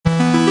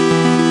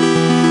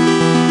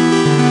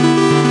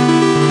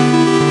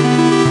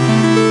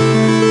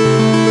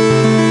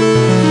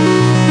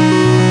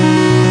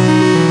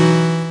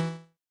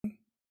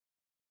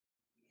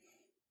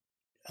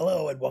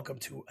welcome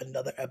to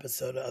another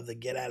episode of the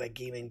Get Out of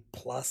Gaming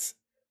Plus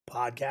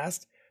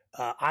podcast.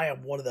 I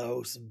am one of the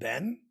hosts,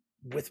 Ben.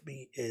 With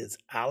me is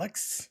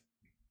Alex.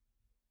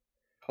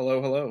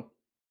 Hello, hello.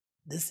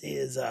 This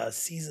is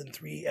season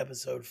 3,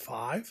 episode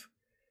 5.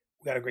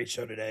 We got a great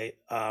show today.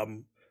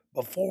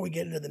 Before we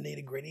get into the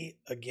nitty gritty,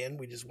 again,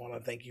 we just want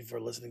to thank you for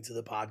listening to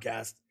the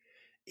podcast.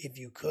 If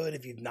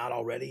you've not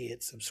already,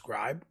 hit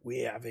subscribe.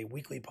 We have a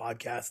weekly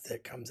podcast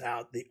that comes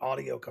out. The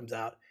audio comes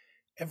out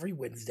every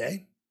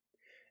Wednesday.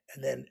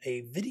 And then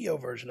a video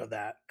version of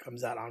that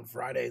comes out on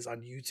Fridays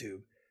on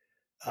YouTube.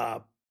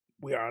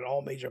 We are on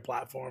all major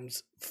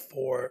platforms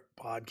for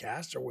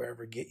podcasts or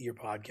wherever you get your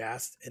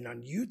podcasts. And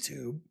on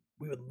YouTube,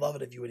 we would love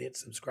it if you would hit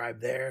subscribe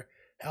there.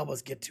 Help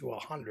us get to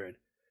 100.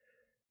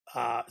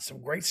 Some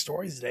great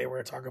stories today.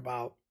 We're going to talk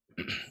about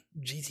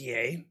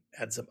GTA.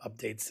 Had some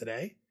updates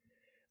today.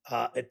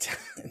 It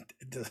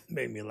just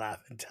made me laugh.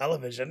 In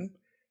television,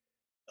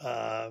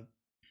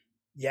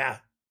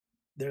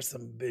 there's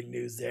some big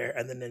news there.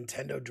 And the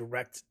Nintendo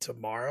Direct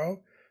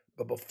tomorrow.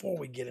 But before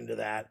we get into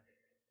that,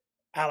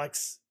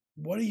 Alex,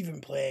 what are you even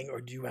playing,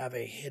 or do you have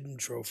a hidden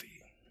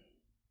trophy?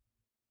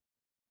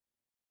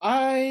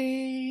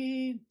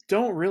 I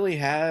don't really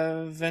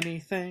have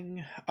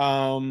anything.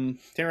 Didn't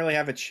really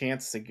have a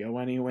chance to go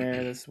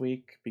anywhere this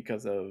week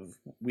because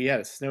we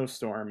had a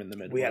snowstorm in the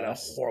Midwest. We had a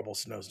horrible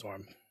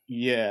snowstorm.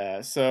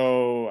 Yeah,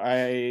 so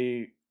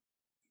I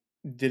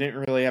didn't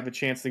really have a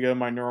chance to go to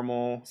my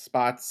normal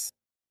spots.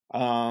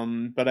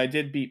 But I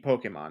did beat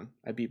Pokemon.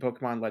 I beat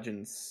Pokemon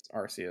Legends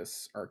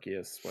Arceus,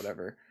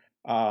 whatever.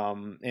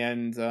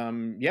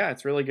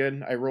 It's really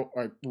good. I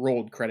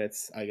rolled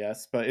credits, I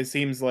guess, but it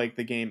seems like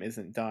the game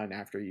isn't done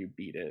after you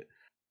beat it.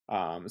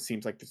 It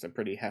seems like there's a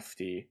pretty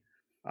hefty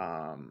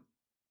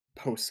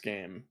post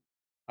game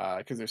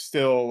because there's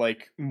still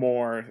like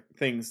more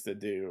things to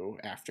do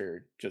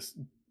after just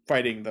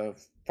fighting the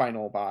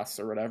final boss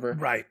or whatever.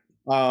 Right.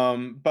 It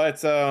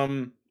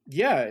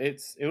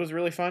was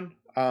really fun.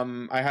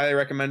 I highly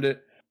recommend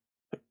it.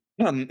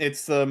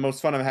 It's the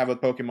most fun I've had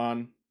with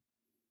Pokemon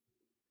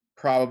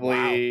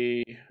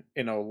probably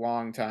in a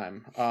long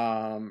time.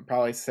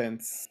 Probably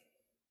since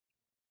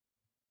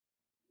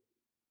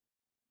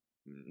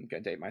I'm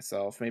gonna date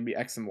myself, maybe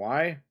X and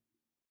Y,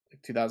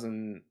 like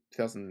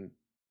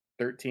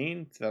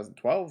 2013,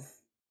 2012,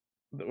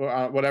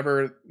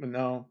 whatever.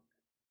 No,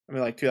 I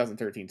mean like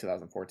 2013,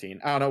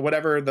 2014. I don't know,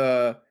 whatever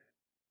the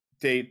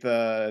date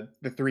the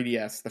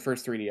 3DS, the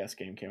first 3DS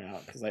game came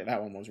out, because like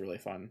that one was really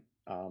fun.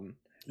 Sword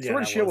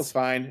and Shield was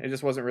fine. It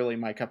just wasn't really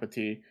my cup of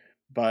tea.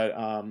 But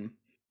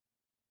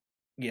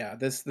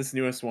this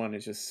newest one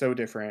is just so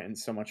different and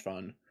so much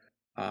fun.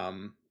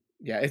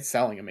 It's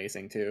selling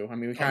amazing too. I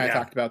mean, we kind of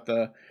talked about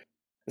the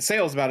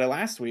sales about it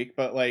last week,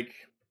 but like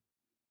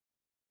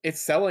it's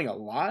selling a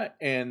lot,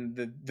 and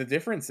the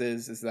difference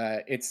is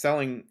that it's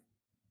selling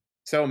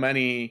so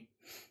many.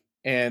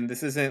 And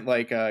this isn't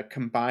like a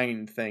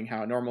combined thing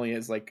how it normally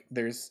is. Like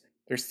there's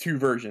two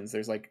versions.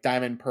 There's like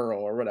Diamond Pearl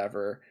or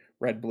whatever,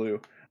 Red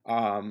Blue.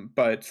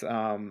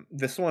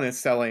 This one is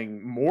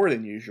selling more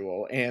than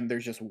usual, and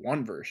there's just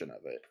one version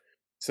of it.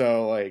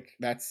 So like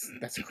that's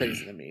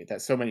crazy to me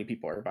that so many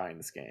people are buying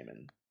this game.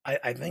 And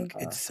I think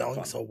it's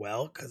selling so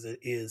well because it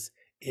is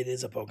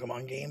a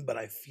Pokemon game, but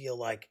I feel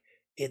like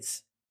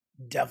it's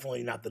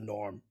definitely not the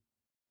norm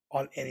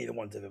on any of the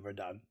ones I've ever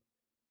done.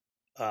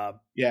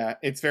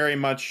 It's very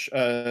much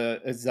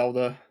a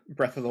Zelda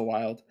Breath of the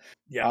Wild.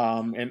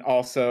 And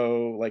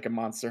also like a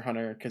Monster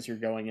Hunter, because you're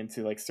going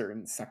into like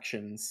certain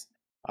sections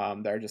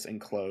that are just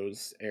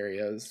enclosed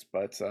areas.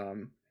 But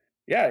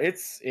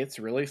it's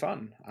really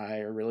fun. I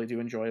really do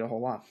enjoy it a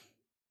whole lot.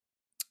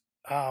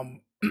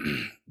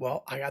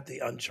 Well, I got the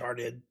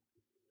Uncharted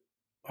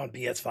on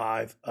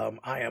PS5.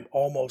 I am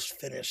almost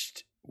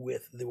finished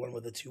with the one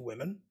with the two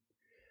women.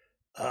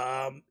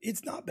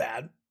 It's not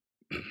bad.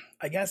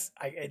 I guess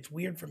it's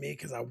weird for me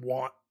because I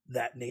want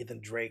that Nathan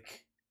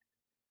Drake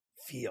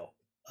feel.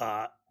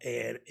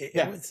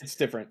 It's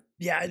different.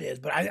 Yeah, it is,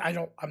 but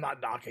I'm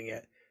not knocking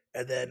it.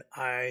 And then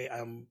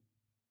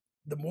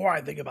the more I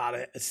think about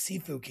it,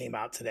 Sifu came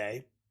out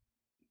today.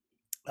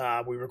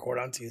 We record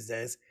on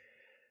Tuesdays.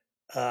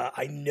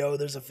 I know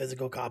there's a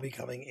physical copy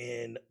coming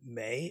in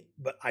May,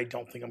 but I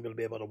don't think I'm going to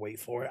be able to wait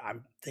for it.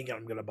 I'm thinking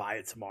I'm going to buy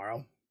it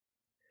tomorrow.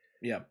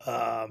 Yeah.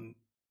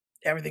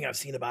 Everything I've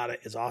seen about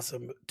it is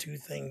awesome. Two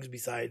things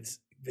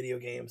besides video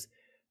games.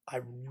 I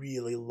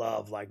really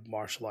love like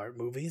martial art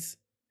movies.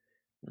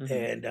 Mm-hmm.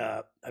 And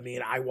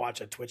I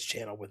watch a Twitch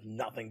channel with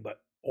nothing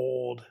but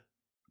old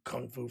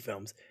Kung Fu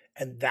films.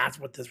 And that's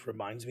what this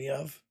reminds me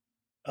of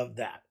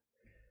that.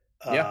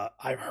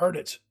 I've heard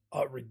it's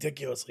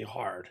ridiculously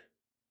hard.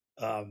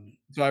 So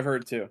I've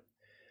heard too.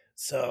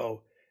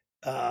 So,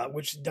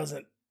 which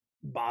doesn't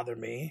bother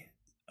me.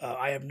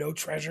 I have no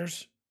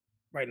treasures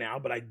right now,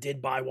 but I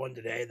did buy one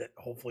today that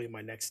hopefully in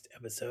my next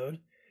episode.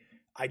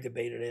 I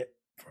debated it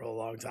for a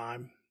long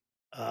time.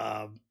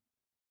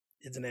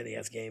 It's an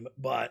NES game,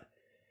 but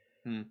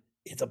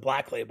it's a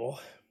Black Label.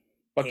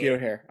 Bucky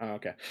O'Hare. Oh,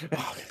 okay.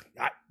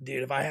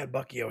 Dude, if I had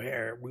Bucky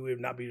O'Hare, we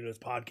would not be doing this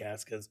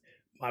podcast because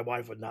my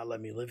wife would not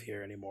let me live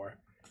here anymore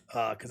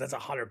because that's a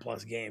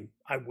 100+ game.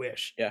 I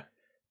wish. Yeah.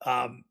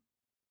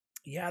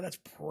 Yeah, that's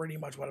pretty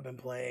much what I've been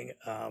playing.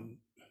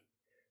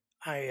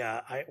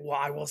 I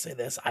will say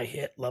this: I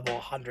hit level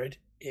 100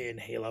 in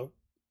Halo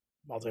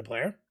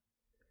multiplayer.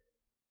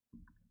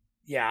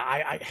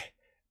 Yeah,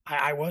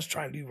 I was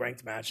trying to do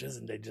ranked matches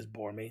and they just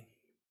bore me.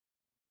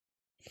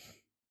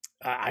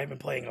 I've been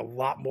playing a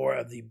lot more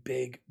of the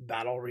big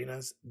battle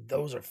arenas.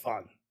 Those are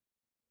fun.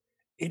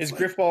 Is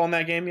Griffball in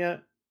that game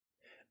yet?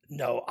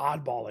 No,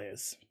 Oddball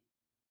is.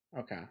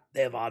 Okay.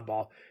 They have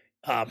Oddball.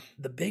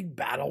 The big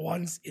battle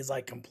ones is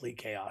like complete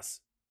chaos.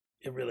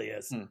 It really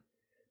is.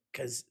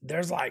 Because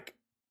there's like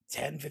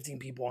 10, 15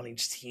 people on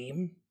each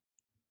team.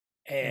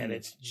 And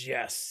it's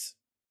just,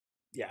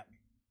 yeah.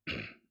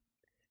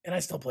 And I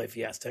still play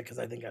Fiesta because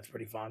I think that's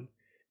pretty fun.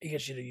 It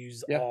gets you to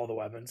use all the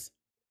weapons.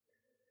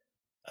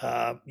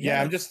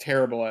 Yeah, I'm just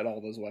terrible at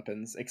all those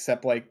weapons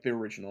except like the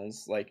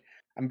originals. Like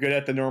I'm good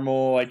at the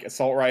normal like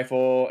assault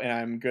rifle, and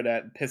I'm good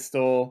at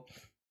pistol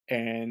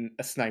and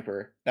a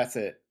sniper. That's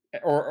it.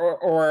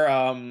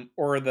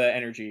 Or the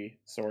energy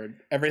sword.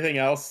 Everything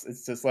else,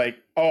 it's just like,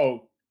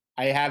 oh,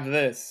 I have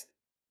this.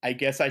 I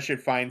guess I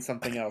should find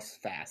something else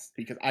fast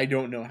because I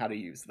don't know how to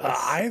use this.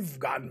 I've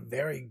gotten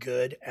very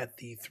good at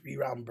the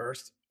 3-round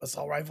burst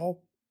assault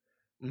rifle.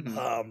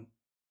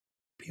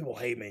 People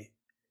hate me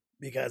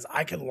because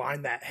I can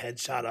line that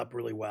headshot up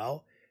really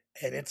well,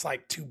 and it's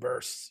like 2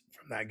 bursts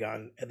from that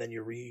gun, and then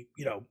you're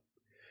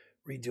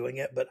redoing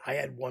it. But I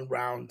had 1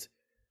 round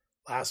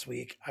last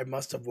week. I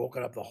must have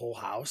woken up the whole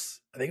house.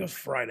 I think it was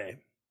Friday,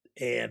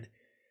 and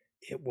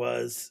it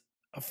was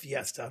a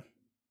Fiesta,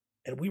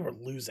 and we were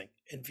losing.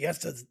 And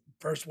Fiesta's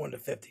first 1 to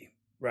 50,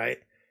 right?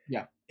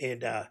 Yeah.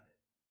 And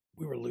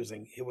we were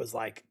losing. It was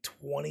like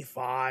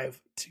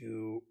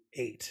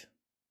 25-8.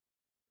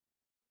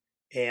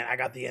 And I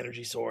got the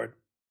energy sword.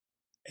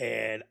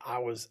 And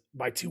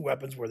my 2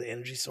 weapons were the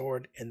energy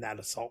sword and that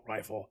assault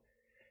rifle.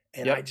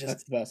 And I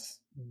just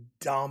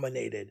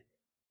dominated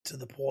to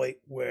the point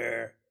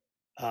where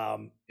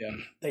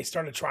they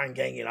started trying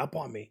ganging up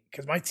on me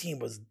because my team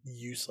was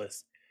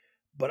useless.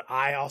 But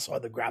I also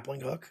had the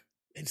grappling hook.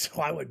 And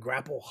so I would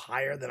grapple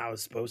higher than I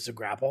was supposed to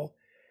grapple.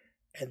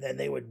 And then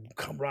they would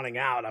come running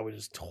out. I would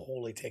just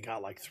totally take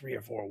out like 3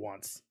 or 4 at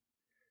once.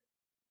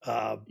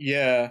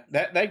 Yeah,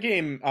 that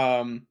game,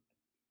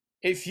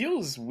 it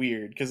feels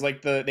weird because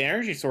like the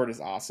energy sword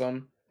is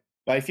awesome,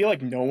 but I feel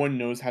like no one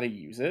knows how to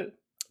use it.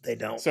 They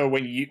don't. So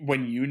when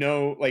you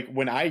know, like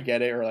when I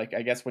get it, or like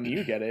I guess when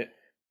you get it,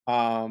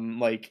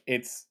 like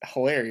it's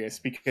hilarious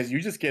because you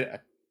just get a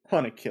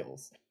ton of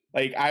kills.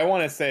 Like I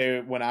want to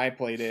say when I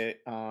played it,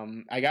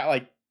 I got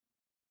like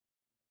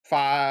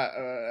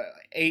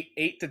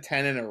 8 to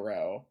 10 in a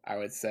row, I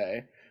would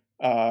say.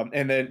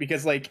 And then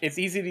because like it's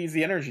easy to use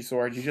the energy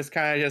sword, you just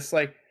kind of just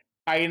like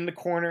hide in the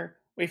corner,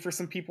 wait for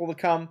some people to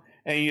come,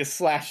 and you just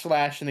slash,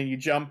 and then you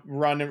jump,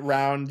 run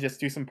around, just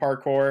do some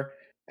parkour,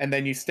 and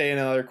then you stay in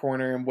another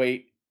corner and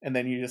wait, and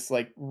then you just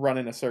like run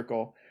in a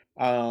circle.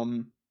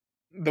 The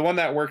one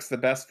that works the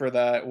best for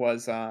that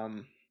was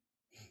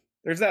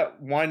there's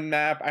that one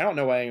map. I don't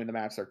know what any of the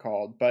maps are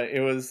called, but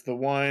it was the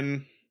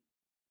one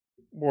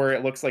where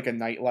it looks like a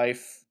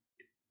nightlife,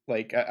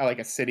 like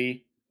a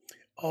city.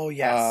 Oh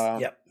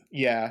yes, yep.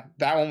 Yeah,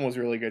 that one was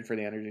really good for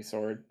the energy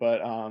sword.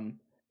 But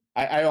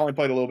I only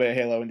played a little bit of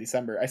Halo in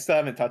December. I still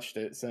haven't touched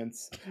it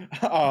since.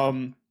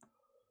 I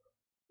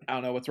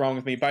don't know what's wrong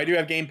with me, but I do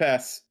have Game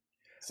Pass,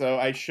 so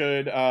I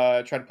should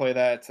try to play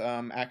that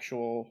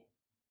actual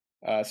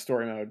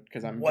story mode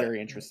because I'm very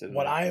interested in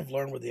what that. I have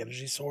learned with the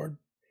energy sword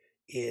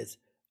is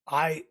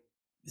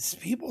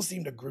people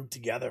seem to group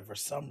together for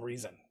some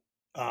reason.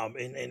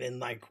 In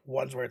like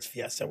ones where it's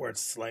Fiesta, where it's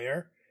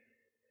Slayer.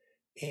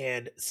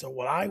 And so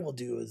what I will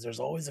do is there's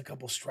always a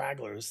couple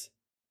stragglers.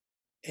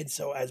 And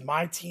so as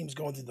my team's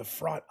going through the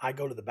front, I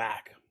go to the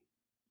back.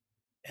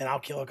 And I'll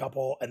kill a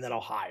couple and then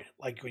I'll hide,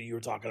 like what you were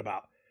talking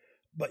about.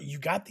 But you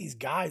got these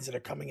guys that are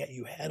coming at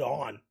you head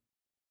on.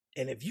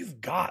 And if you've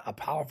got a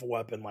powerful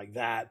weapon like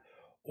that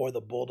or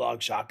the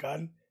Bulldog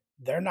shotgun,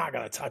 they're not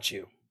going to touch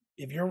you.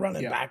 If you're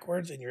running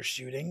backwards and you're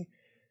shooting,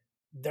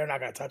 they're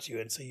not going to touch you.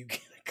 And so you get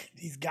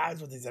these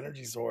guys with these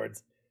energy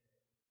swords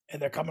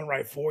and they're coming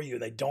right for you.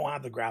 And they don't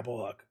have the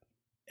grapple hook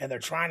and they're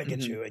trying to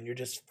get you and you're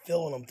just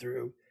filling them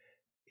through.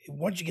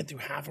 Once you get through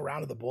half a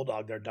round of the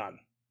Bulldog, they're done.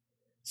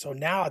 So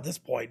now at this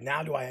point,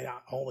 now do I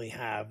not only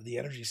have the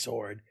energy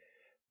sword,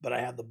 but I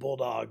have the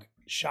Bulldog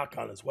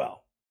shotgun as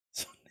well.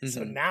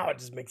 So now it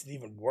just makes it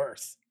even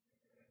worse.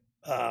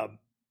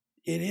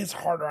 It is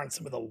harder on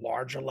some of the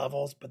larger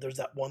levels, but there's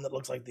that one that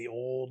looks like the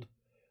old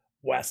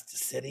West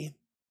City.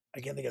 I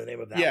can't think of the name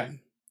of that one.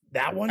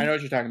 That one? I know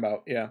what you're talking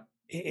about, yeah.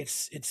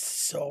 It's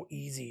so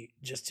easy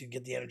just to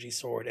get the energy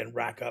sword and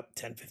rack up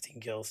 10,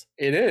 15 kills.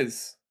 It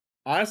is.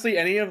 Honestly,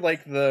 any of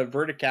like the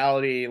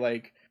verticality,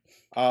 like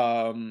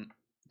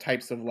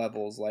types of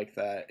levels like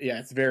that, yeah,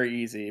 it's very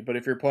easy. But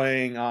if you're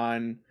playing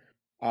on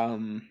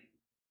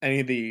any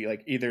of the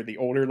like either the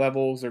older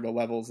levels or the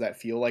levels that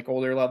feel like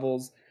older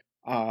levels,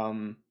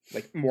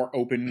 like more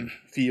open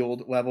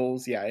field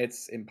levels, yeah,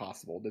 it's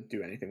impossible to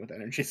do anything with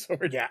energy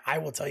sword. Yeah, I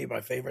will tell you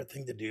my favorite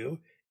thing to do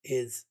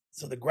is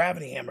so the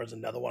gravity hammer is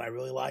another one I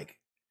really like,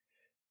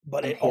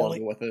 but I'm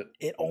horrible with it.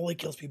 it only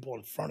kills people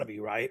in front of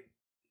you, right?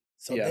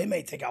 So Yeah. they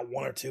may take out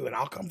one or two, and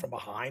I'll come from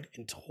behind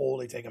and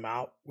totally take them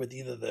out with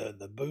either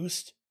the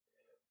boost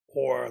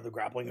or the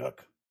grappling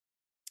hook.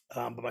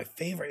 But my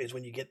favorite is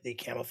when you get the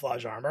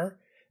camouflage armor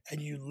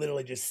and you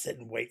literally just sit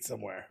and wait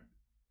somewhere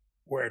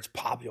where it's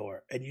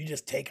popular, and you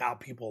just take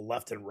out people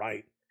left and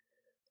right.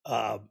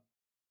 Um,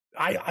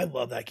 I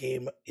love that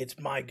game. It's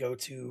my go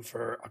to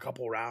for a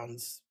couple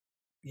rounds,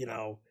 you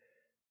know.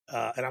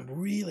 And I'm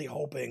really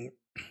hoping,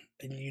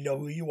 and you know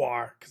who you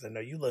are because I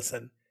know you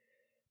listen.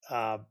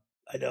 Uh,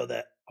 I know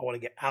that I want to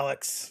get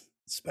Alex,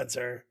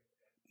 Spencer,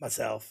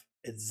 myself,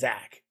 and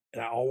Zach,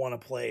 and I all want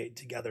to play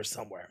together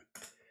somewhere.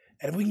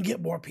 And if we can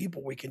get more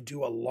people, we can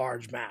do a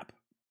large map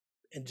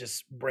and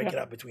just break Yeah. it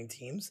up between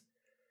teams.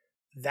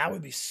 That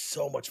would be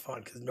so much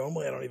fun because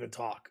normally I don't even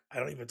talk. I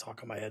don't even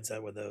talk on my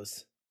headset with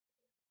those.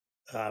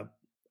 Uh,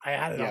 I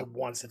had it Yeah. on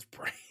once. It's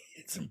pretty,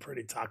 it's some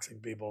pretty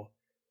toxic people.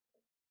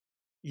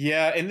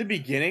 Yeah, in the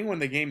beginning when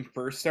the game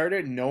first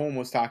started, no one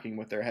was talking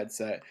with their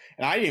headset.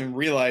 And I didn't even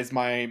realize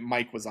my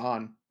mic was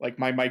on. Like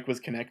my mic was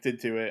connected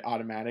to it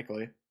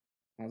automatically.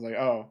 I was like,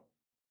 "Oh,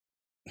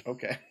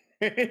 okay."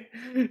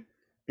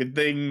 Good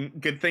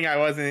thing I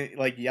wasn't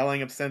like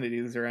yelling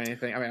obscenities or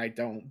anything. I mean, I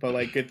don't, but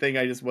like good thing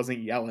I just wasn't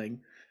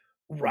yelling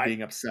or Right.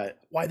 being upset.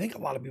 Well, I think a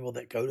lot of people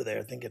that go to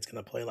there think it's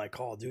going to play like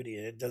Call of Duty,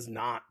 and it does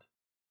not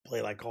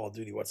play like Call of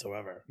Duty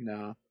whatsoever.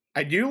 No.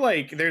 I do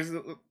like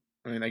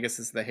I mean, I guess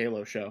it's the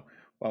Halo show.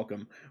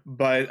 Welcome.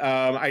 But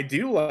I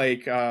do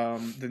like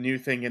the new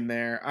thing in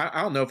there.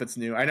 I don't know if it's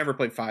new. I never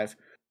played 5.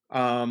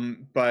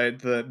 But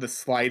the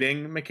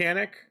sliding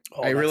mechanic, I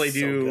Oh, that's really so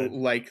do good.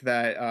 like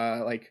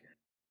that like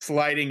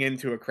sliding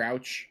into a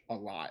crouch a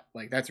lot.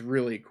 Like that's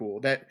really cool.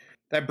 That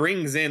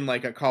brings in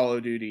like a Call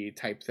of Duty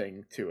type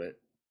thing to it.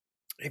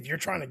 If you're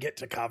trying to get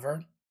to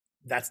cover,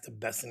 that's the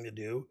best thing to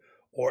do.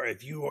 Or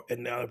if you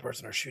and the other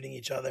person are shooting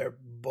each other,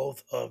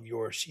 both of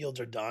your shields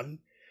are done,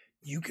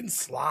 you can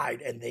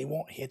slide and they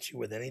won't hit you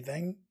with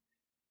anything.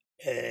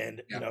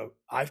 And, Yeah.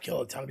 I've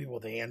killed a ton of people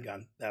with a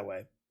handgun that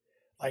way.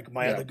 Like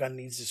my Yeah. other gun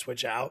needs to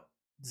switch out.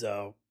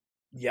 So,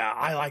 yeah,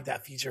 I like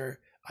that feature.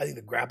 I think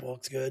the grapple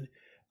looks good.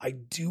 I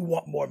do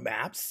want more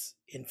maps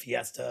in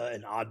Fiesta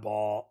and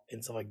Oddball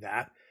and stuff like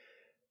that.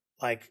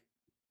 Like,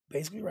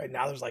 basically, right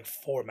now, there's like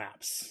 4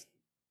 maps,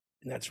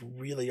 and that's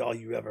really all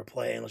you ever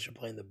play unless you're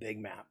playing the big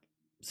map.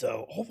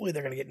 So, hopefully,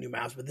 they're going to get new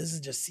maps, but this is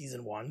just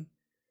season one.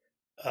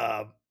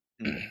 Uh,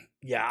 Mm.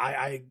 yeah,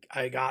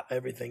 I got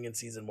everything in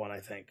season one, I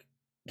think.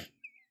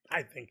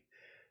 I think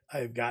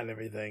I've gotten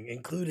everything,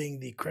 including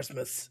the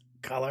Christmas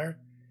color.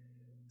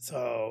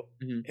 So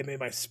Mhm. it made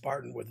my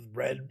Spartan with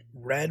red,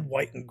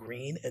 white, and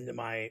green, and then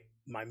my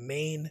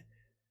main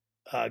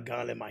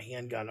gun and my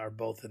handgun are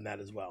both in that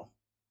as well.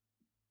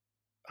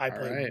 I All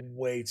played right.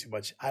 way too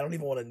much. I don't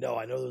even want to know.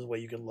 I know there's a way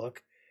you can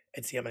look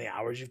and see how many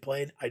hours you've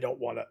played. I don't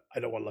want to. I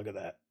don't want to look at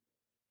that.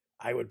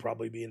 I would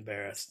probably be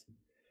embarrassed.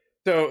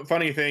 So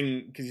funny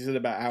thing, because you said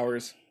about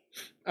hours.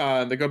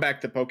 To go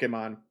back to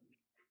Pokemon.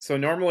 So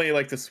normally,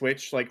 like the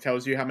Switch, like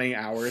tells you how many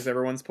hours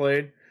everyone's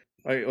played,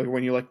 like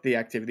when you look at the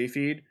activity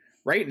feed.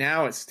 Right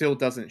now, it still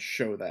doesn't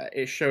show that.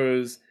 It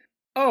shows,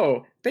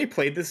 oh, they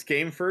played this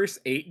game first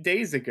 8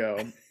 days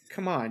ago.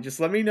 Come on, just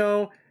let me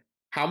know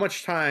how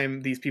much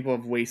time these people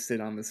have wasted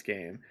on this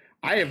game.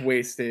 I have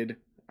wasted.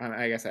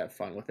 I guess I have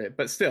fun with it,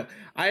 but still,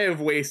 I have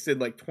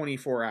wasted like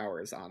 24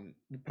 hours on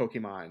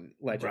Pokemon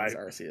Legends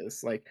Right.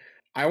 Arceus. Like,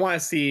 I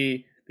want to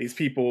see these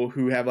people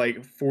who have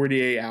like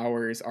 48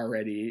 hours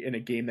already in a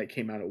game that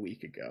came out a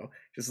week ago.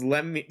 Just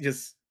let me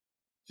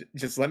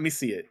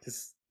see it.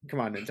 Just come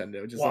on,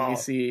 Nintendo. Just let me Well,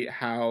 see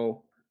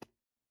how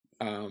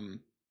um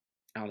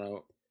I don't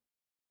know.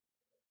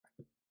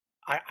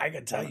 I can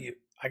I tell don't know. you.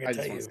 I can I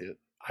tell just want to you. see it.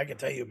 I can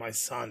tell you. My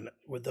son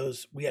with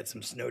those. We had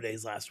some snow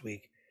days last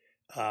week.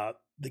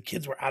 The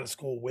kids were out of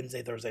school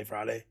Wednesday, Thursday,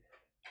 Friday.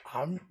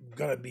 I'm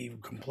gonna be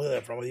completely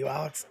upfront with you,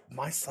 Alex.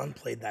 My son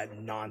played that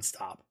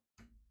nonstop.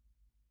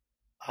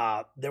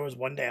 There was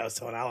one day I was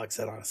telling Alex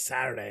that on a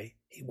Saturday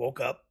he woke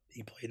up,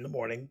 he played in the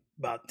morning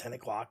about 10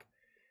 o'clock,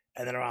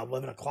 and then around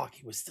 11 o'clock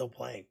he was still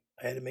playing.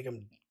 I had to make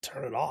him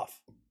turn it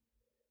off.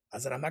 I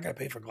said, "I'm not gonna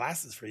pay for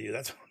glasses for you.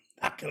 That's what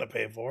I'm not gonna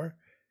pay for."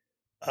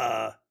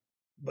 Uh,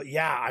 but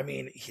yeah, I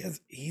mean,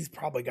 he's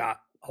probably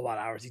got a lot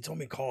of hours. He told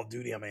me Call of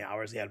Duty how many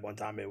hours he had one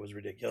time. It was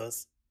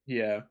ridiculous.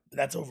 Yeah. But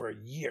that's over a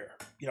year,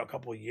 a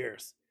couple of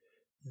years.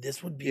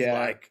 This would be Yeah.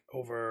 like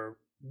over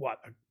what,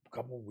 a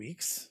couple of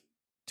weeks,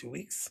 2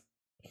 weeks.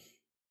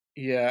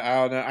 Yeah, I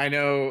don't know. I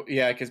know,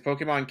 yeah, because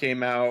Pokemon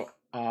came out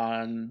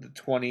on the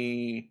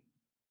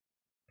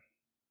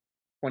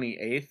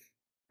 28th,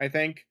 I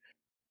think,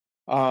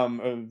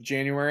 of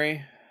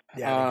January.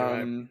 Yeah, I think you're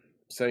right. Um,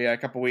 so yeah, a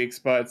couple weeks,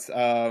 but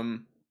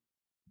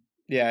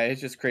yeah,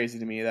 it's just crazy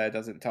to me that it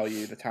doesn't tell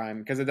you the time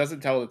because it doesn't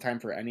tell the time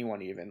for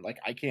anyone even. Like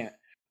I can't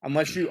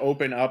unless you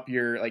open up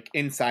your like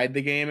inside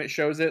the game, it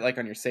shows it like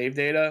on your save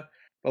data.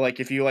 But like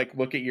if you like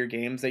look at your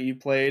games that you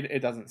played, it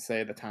doesn't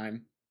say the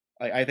time.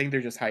 Like I think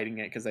they're just hiding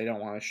it because they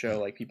don't want to show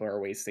like people are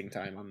wasting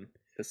time on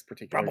this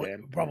particular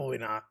game. Probably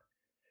not.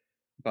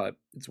 But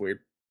it's weird.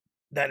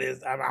 That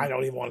is, I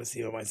don't even want to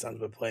see what my son's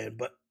been playing.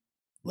 But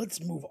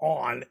let's move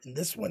on. And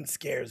this one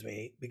scares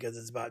me because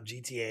it's about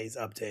GTA's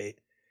update.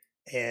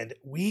 And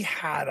we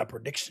had a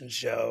prediction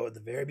show at the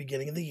very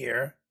beginning of the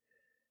year.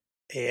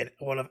 And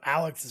one of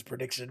Alex's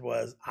prediction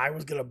was I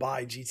was going to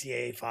buy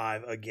GTA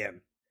 5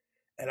 again.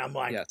 And I'm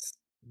like, yes,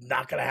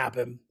 not going to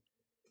happen.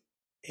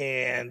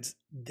 And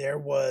there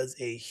was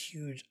a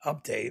huge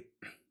update,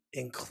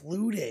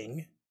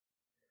 including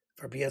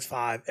for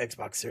PS5,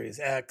 Xbox Series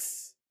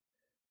X,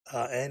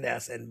 and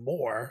S, and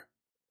more.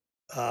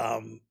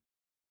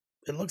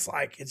 It looks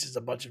like it's just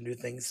a bunch of new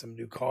things, some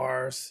new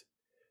cars,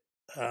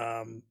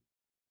 some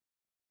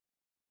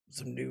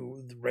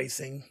new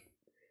racing.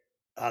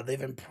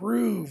 They've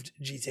improved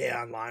GTA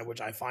Online,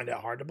 which I find it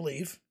hard to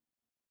believe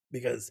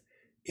because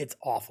it's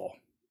awful.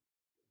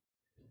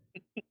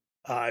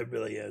 It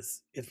really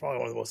is. It's probably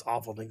one of the most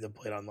awful things I've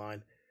played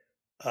online.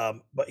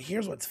 But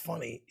here's what's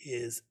funny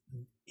is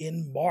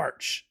in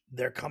March,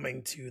 they're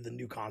coming to the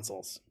new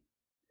consoles.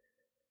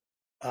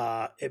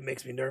 It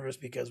makes me nervous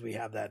because we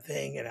have that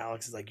thing, and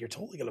Alex is like, "You're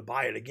totally gonna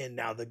buy it again."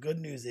 Now, the good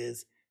news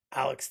is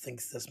Alex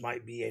thinks this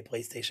might be a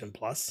PlayStation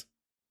Plus.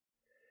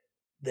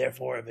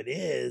 Therefore, if it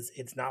is,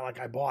 it's not like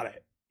I bought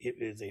it. It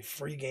is a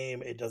free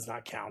game. It does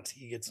not count.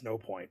 He gets no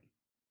point.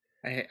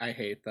 I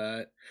hate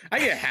that. I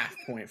get a half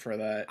point for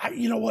that.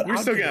 You know what? You're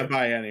still gonna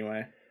buy it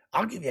anyway.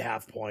 I'll give you a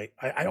half point.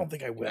 I don't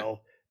think I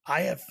will. Yeah.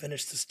 I have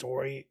finished the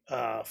story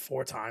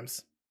 4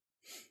 times.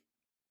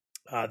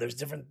 There's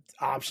different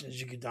options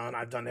you could done.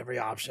 I've done every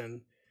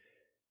option.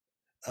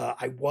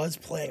 I was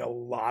playing a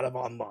lot of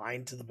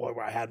online to the point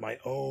where I had my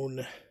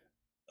own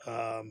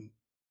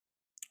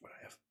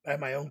I had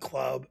my own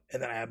club,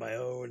 and then I had my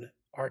own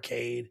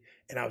arcade,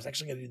 and I was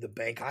actually going to do the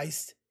bank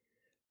heist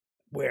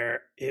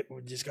where it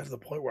just got to the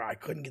point where I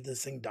couldn't get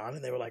this thing done,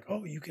 and they were like,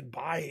 "Oh, you could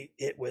buy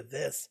it with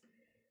this."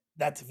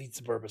 That defeats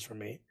the purpose for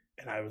me,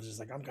 and I was just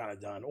like, I'm kind of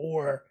done.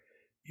 Or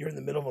you're in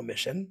the middle of a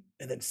mission,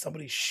 and then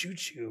somebody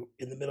shoots you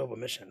in the middle of a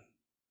mission,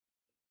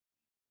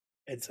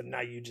 and so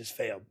now you just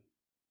failed.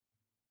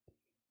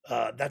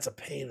 That's a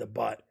pain in the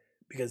butt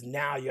because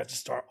now you have to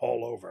start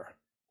all over.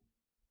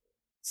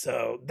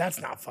 So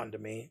that's not fun to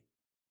me.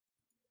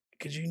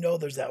 Because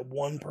there's that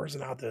one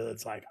person out there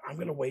that's like, I'm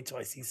going to wait till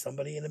I see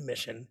somebody in a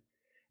mission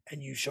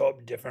and you show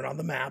up different on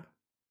the map.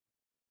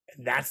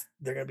 And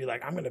they're going to be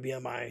like, I'm going to be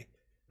on my,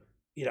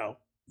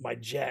 my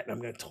jet and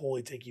I'm going to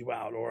totally take you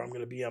out. Or I'm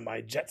going to be on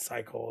my jet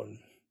cycle. And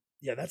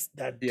yeah,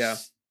 yeah.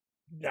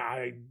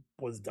 I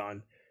was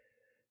done.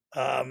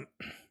 I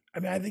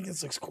mean, I think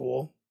this looks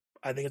cool.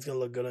 I think it's going to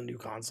look good on new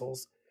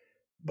consoles.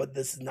 But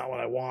this is not what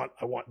I want.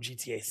 I want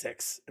GTA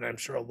 6. And I'm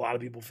sure a lot of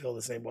people feel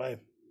the same way.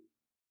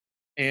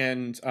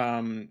 And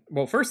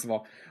well, first of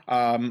all,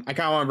 I kind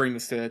of want to bring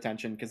this to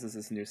attention because this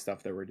is new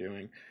stuff that we're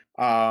doing.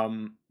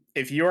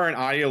 If you are an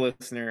audio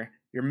listener,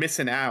 you're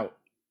missing out.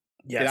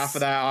 Yes. Get off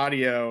of that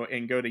audio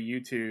and go to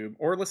YouTube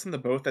or listen to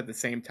both at the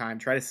same time.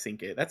 Try to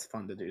sync it. That's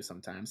fun to do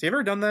sometimes. You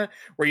ever done that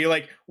where you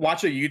like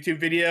watch a YouTube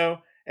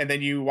video and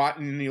then you watch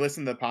and you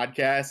listen to the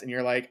podcast and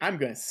you're like, I'm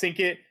going to sync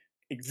it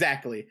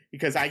exactly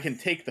because I can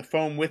take the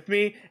phone with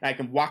me and I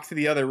can walk to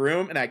the other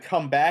room and I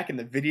come back and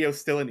the video's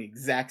still in the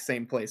exact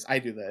same place. I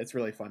do that. It's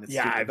really fun. It's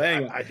yeah, I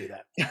do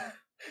that.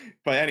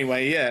 But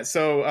anyway, yeah.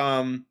 So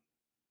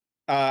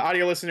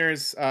audio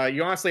listeners,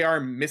 you honestly are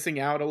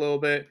missing out a little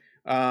bit.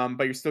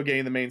 But you're still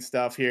getting the main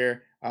stuff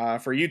here.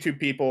 For YouTube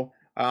people,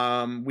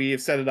 we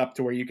have set it up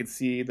to where you can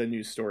see the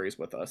news stories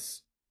with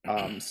us.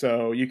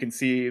 So you can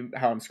see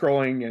how I'm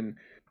scrolling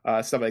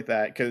and stuff like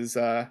that. Because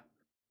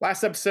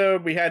last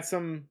episode, we had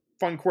some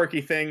fun, quirky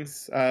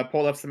things,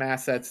 pulled up some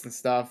assets and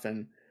stuff.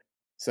 And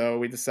so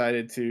we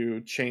decided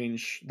to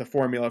change the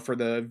formula for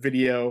the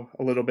video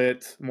a little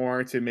bit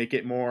more to make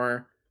it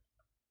more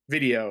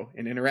video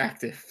and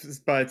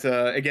interactive. But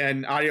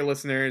again, audio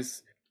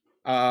listeners,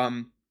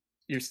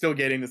 you're still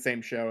getting the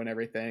same show and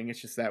everything.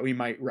 It's just that we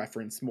might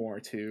reference more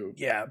to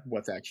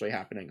what's actually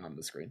happening on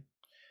the screen.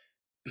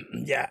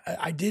 Yeah,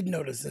 I did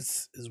notice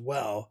this as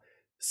well.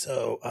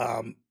 So,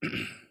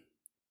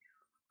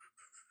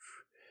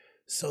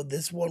 so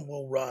this one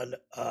will run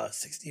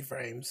 60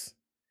 frames,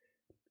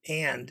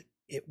 and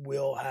it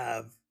will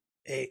have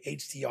a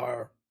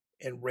HDR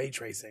and ray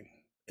tracing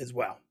as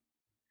well.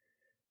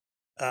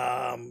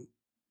 I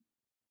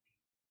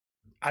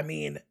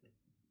mean,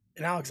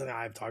 and Alex and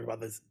I have talked about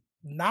this.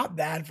 Not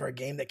bad for a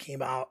game that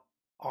came out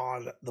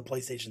on the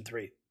PlayStation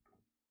 3.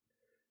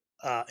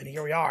 And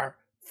here we are,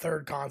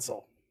 third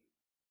console.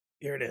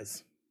 Here it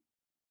is.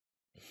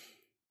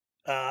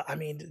 I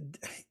mean,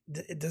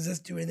 does this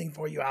do anything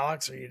for you,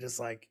 Alex, or are you just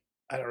like,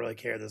 I don't really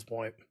care at this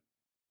point?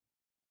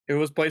 If it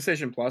was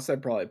PlayStation Plus,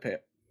 I'd probably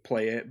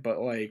play it,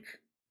 but like,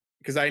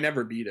 because I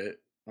never beat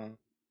it.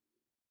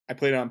 I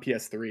played it on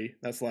PS3.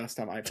 That's the last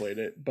time I played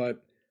it,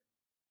 but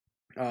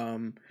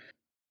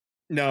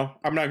No,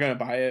 I'm not gonna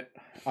buy it.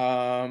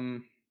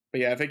 But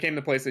yeah, if it came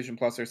to PlayStation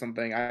Plus or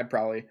something, I'd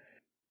probably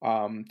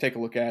take a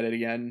look at it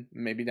again,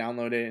 maybe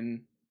download it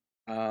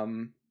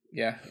and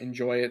yeah,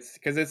 enjoy it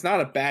because it's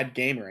not a bad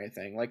game or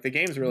anything. Like the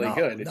game's really No,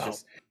 good. It's no.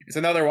 just it's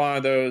another one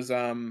of those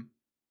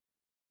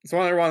it's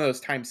another one of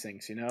those time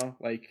sinks, you know?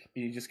 Like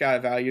you just gotta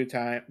value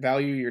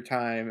your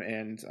time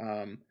and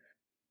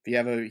if you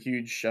have a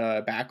huge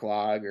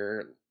backlog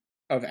or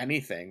of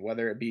anything,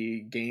 whether it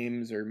be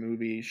games or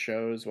movies,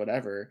 shows,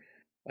 whatever,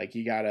 like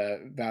you gotta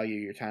value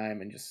your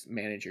time and just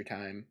manage your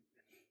time.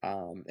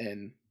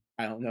 And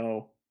I don't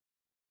know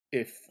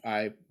if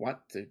I want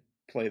to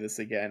play this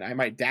again. I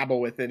might dabble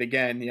with it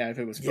again, yeah, if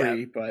it was Yeah.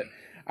 free, but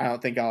I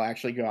don't think I'll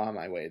actually go on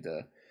my way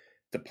to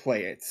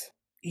play it.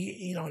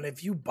 You know, and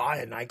if you buy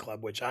a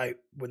nightclub, which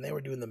when they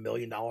were doing the $1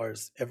 million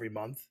every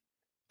month,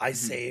 I Hmm.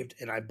 saved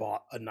and I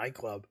bought a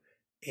nightclub.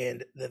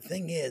 And the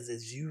thing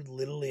is you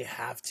literally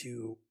have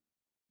to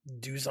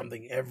do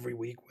something every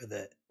week with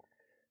it.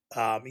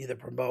 Either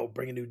promote,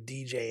 bring a new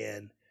DJ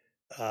in.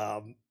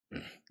 Um,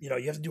 you know,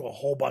 you have to do a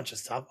whole bunch of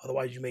stuff.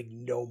 Otherwise, you make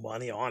no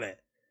money on it.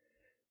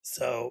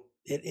 So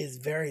it is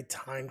very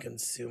time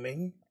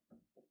consuming.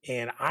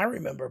 And I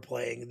remember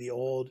playing the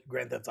old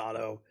Grand Theft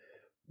Auto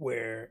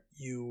where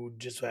you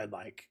just had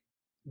like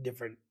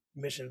different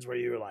missions where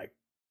you were like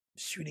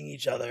shooting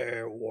each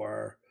other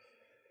or,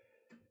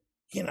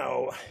 you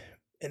know,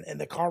 and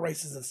the car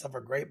races and stuff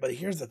are great. But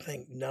here's the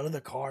thing, none of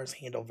the cars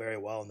handle very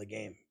well in the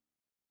game.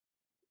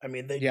 I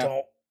mean, they Yeah.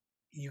 don't,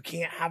 you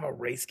can't have a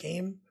race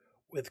game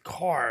with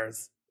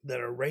cars that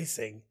are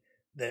racing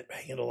that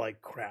handle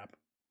like crap.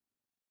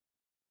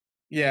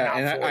 Yeah, Not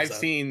and I've Forza.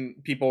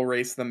 seen people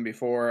race them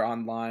before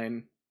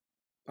online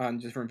on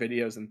different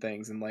videos and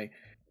things, and like,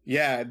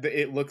 yeah,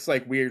 it looks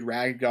like weird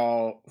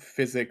ragdoll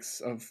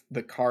physics of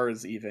the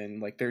cars. Even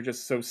like they're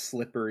just so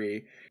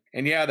slippery,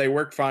 and yeah, they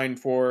work fine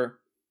for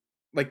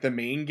like the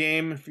main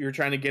game if you're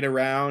trying to get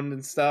around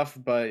and stuff.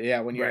 But yeah,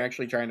 when you're Right.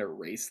 actually trying to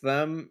race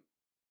them,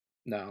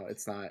 no,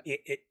 it's not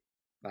It, it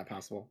not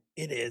possible.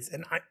 it is.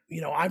 And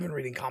I've been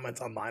reading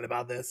comments online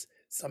about this.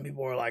 Some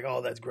people are like,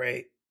 "Oh, that's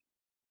great."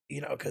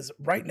 You know, because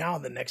right now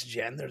in the next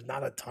gen, there's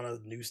not a ton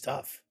of new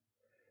stuff.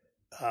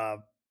 Uh,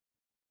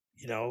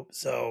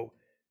 so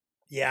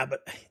yeah,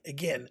 but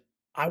again,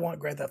 I want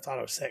Grand Theft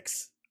Auto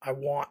 6. I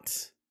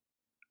want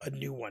a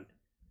new one.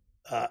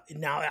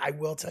 Now I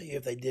will tell you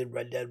if they did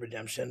Red Dead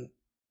Redemption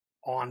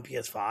on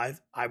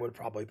PS5, I would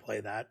probably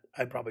play that.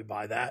 I'd probably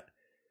buy that.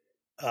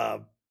 Uh,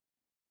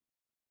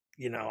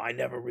 I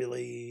never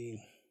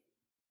really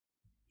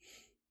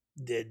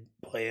did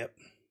play it.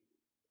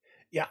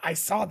 Yeah, I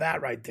saw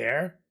that right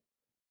there.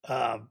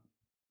 Uh,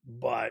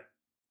 but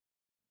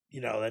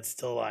that's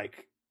still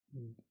like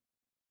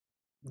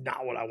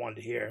not what I wanted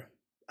to hear.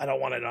 I don't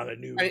want it on a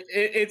new.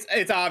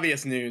 It's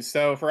obvious news.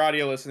 So for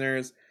audio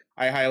listeners,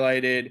 I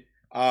highlighted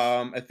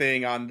a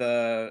thing on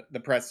the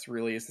press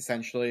release.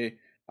 Essentially,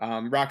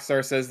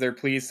 Rockstar says they're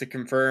pleased to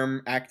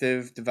confirm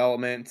active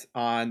development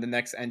on the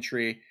next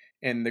entry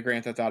in the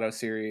Grand Theft Auto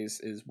series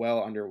is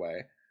well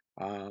underway.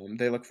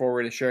 They look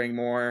forward to sharing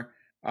more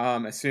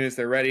as soon as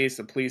they're ready.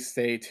 So please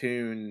stay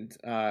tuned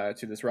to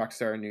this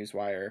Rockstar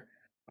Newswire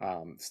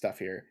stuff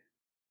here.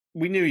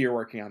 We knew you're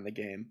working on the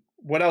game.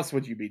 What else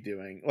would you be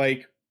doing?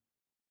 Like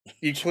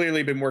you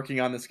clearly been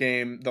working on this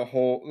game the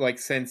whole like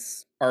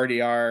since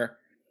RDR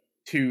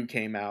 2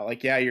 came out.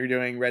 Like yeah, you're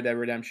doing Red Dead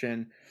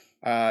Redemption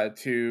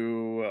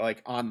to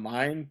like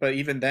online, but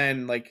even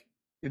then like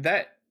did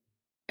that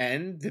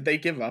end? Did they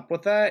give up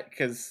with that?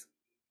 Cuz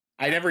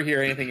I never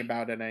hear anything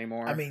about it I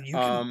anymore. mean, you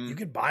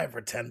can buy it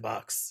for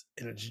 $10,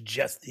 and it's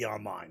just the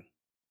online,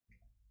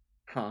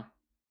 Huh.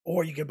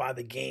 or you can buy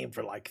the game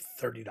for like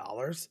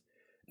 $30.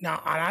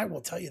 Now, and I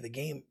will tell you, the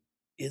game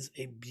is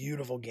a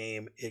beautiful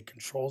game. It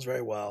controls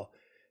very well.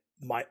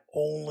 My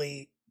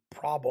only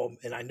problem,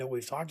 and I know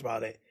we've talked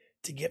about it,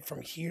 to get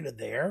from here to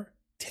there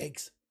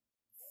takes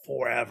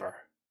forever.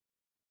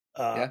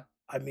 Uh, Yeah.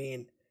 I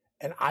mean,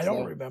 and I don't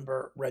Slow.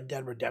 remember Red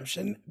Dead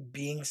Redemption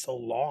being so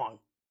long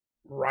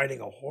riding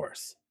a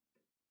horse.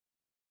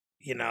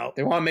 You know,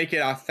 They want to make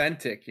it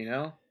authentic, you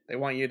know? They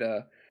want you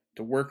to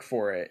work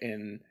for it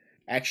and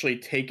actually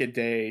take a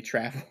day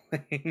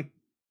traveling.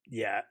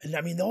 yeah. And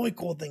I mean, the only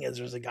cool thing is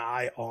there's a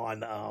guy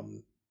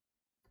on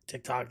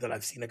TikTok that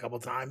I've seen a couple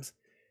times,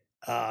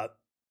 uh,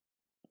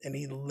 and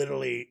he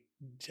literally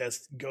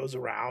just goes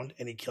around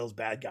and he kills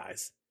bad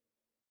guys.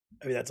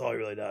 I mean, that's all he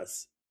really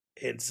does.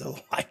 And so,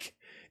 like,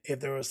 if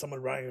there was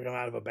someone running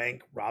out of a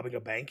bank, robbing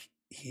a bank,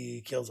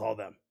 he kills all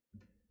them.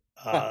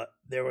 Huh.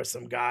 There were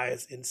some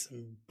guys in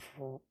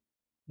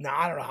now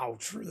I don't know how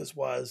true this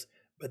was,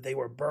 but they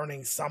were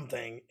burning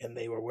something and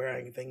they were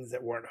wearing things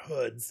that weren't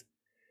hoods,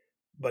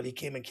 but he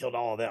came and killed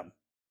all of them.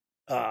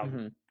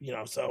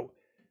 Mhm. So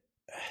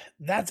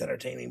that's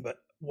entertaining.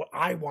 But what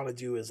I want to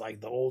do is like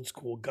the old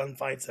school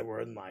gunfights that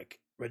were in like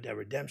Red Dead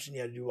Redemption.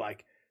 You had to do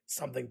like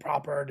something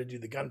proper to do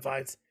the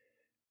gunfights.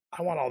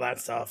 I want all that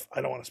stuff.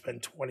 I don't want to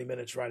spend 20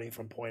 minutes riding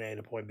from point A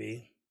to point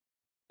B.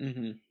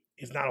 Mhm.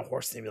 It's not a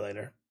horse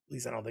simulator. At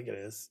least I don't think it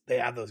is. They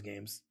have those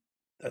games.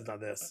 That's not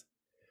this.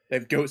 They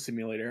have Goat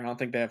Simulator. I don't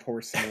think they have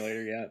Horse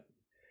Simulator yet.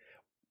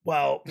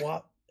 Well,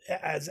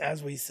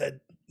 as we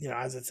said,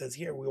 as it says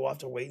here, we will have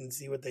to wait and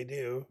see what they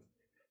do.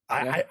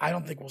 I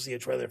don't think we'll see a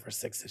trailer for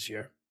 6 this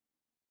year.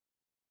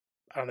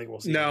 I don't think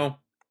we'll see. No,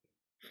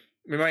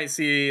 we might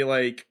see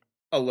like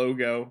a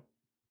logo.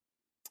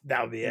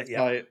 That would be it.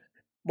 Yeah.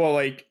 Well,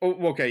 like,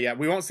 okay, yeah,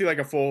 we won't see like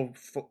a full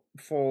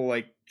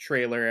like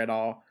trailer at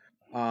all.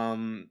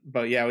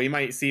 But yeah, we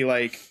might see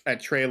like a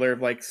trailer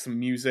of like some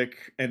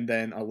music and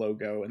then a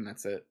logo, and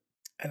that's it.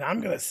 And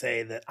I'm gonna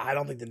say that I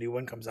don't think the new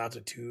one comes out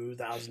to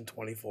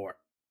 2024,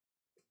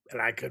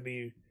 and I could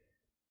be,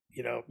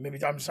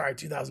 maybe I'm sorry,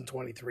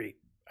 2023.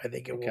 I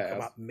think it will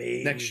come out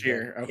maybe next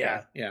year. Okay,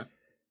 yeah.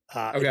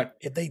 Okay.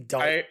 If they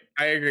don't,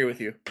 I agree with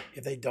you.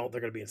 If they don't,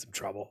 they're gonna be in some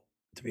trouble.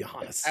 To be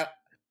honest,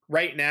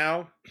 right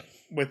now,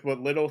 with what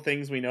little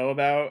things we know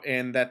about,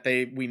 and that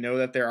we know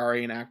that they're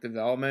already in active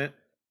development,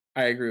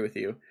 I agree with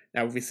you.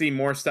 Now, if we see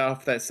more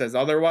stuff that says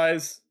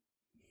otherwise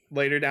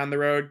later down the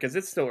road, because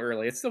it's still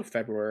early, it's still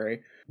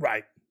February,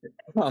 right?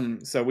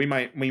 So we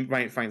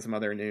might find some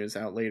other news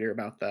out later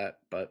about that,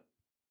 but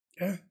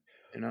yeah,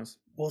 who knows?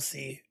 We'll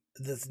see.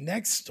 This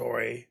next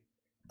story,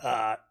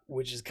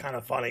 which is kind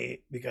of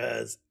funny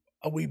because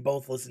we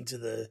both listened to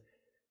the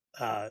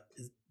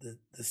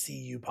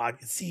CU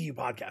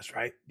podcast,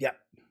 right? Yep.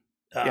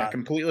 Yeah,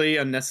 completely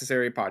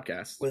unnecessary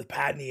podcast with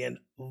Pat and Ian.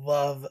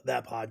 Love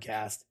that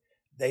podcast.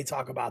 They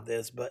talk about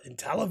this, but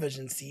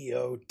Intellivision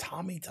CEO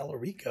Tommy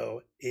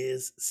Tallarico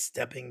is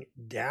stepping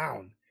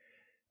down.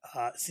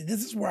 See,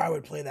 this is where I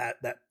would play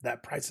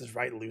that Price is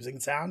Right losing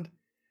sound.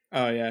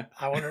 Oh yeah.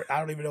 I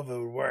don't even know if it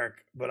would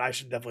work, but I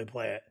should definitely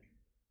play it.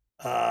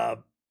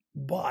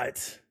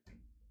 But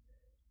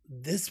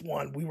this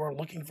one, we were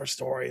looking for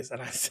stories,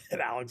 and I said,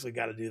 Alex, we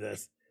got to do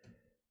this.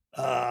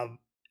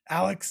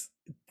 Alex,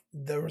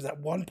 there was that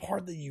one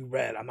part that you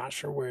read. I'm not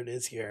sure where it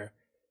is here.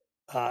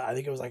 I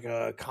think it was like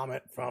a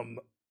comment from.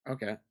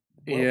 Okay.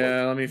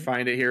 Let me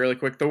find it here really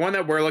quick. The one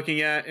that we're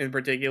looking at in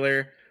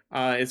particular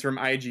is from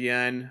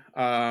IGN.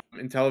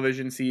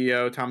 Intellivision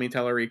CEO Tommy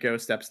Tallarico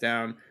steps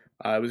down.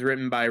 It was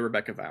written by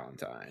Rebecca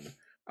Valentine.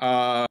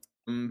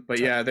 But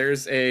yeah,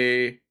 there's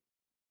a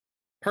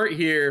part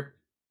here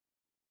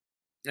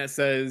that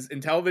says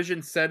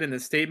Intellivision said in a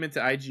statement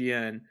to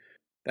IGN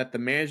that the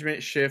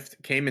management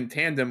shift came in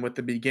tandem with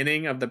the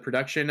beginning of the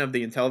production of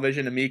the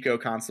Intellivision Amico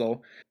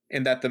console,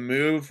 and that the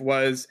move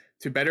was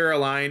to better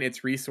align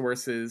its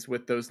resources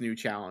with those new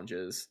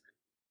challenges.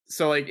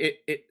 So like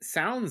it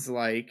sounds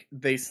like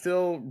they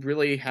still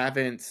really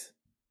haven't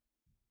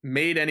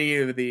made any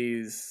of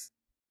these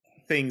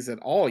things at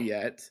all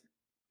yet,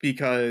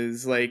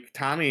 because like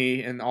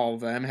Tommy and all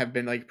of them have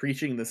been like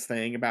preaching this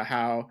thing about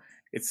how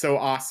it's so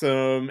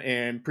awesome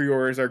and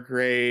pre-orders are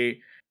great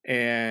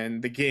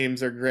and the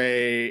games are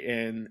great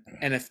and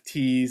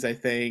NFTs, I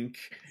think,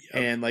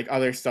 and like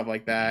other stuff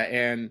like that.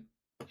 And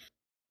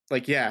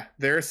like, yeah,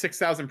 there are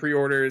 6,000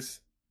 pre-orders,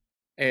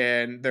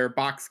 and there are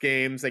box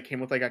games that came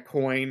with like a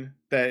coin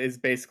that is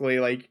basically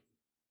like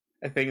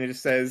a thing that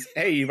just says,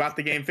 hey, you bought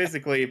the game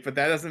physically, but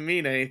that doesn't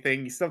mean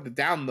anything. You still have to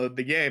download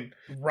the game.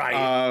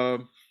 Right.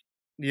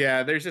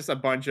 Yeah, there's just a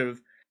bunch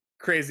of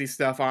crazy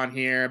stuff on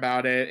here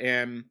about it.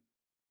 And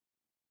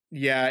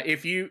yeah,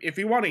 if you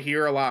want to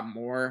hear a lot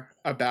more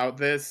about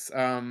this,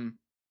 and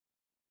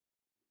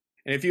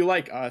if you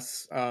like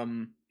us,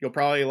 you'll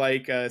probably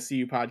like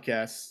CU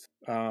Podcast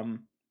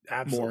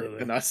more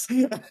than us.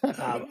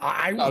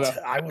 I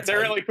will. They're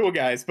really cool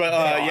guys, but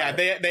yeah,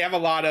 they have a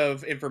lot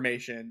of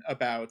information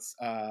about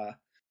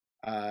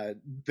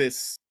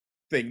this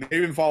thing.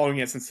 They've been following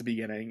it since the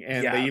beginning,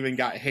 and they even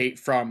got hate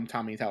from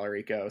Tommy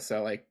Tallarico.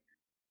 So like,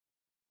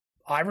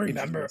 I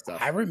remember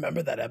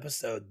that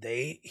episode.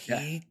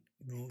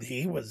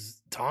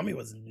 Tommy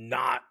was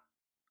not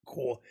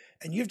cool.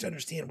 And you have to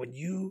understand, when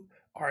you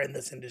are in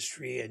this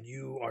industry and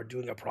you are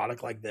doing a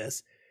product like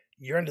this,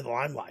 you're into the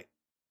limelight.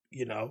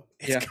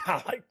 It's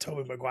kind of like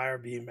Tobey Maguire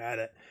being mad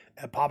at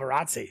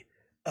paparazzi.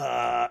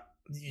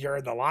 You're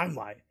in the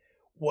limelight.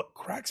 What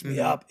cracks me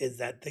up is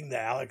that thing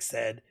that Alex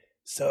said.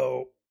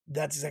 So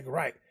that's exactly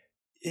right.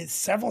 It's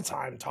several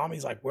times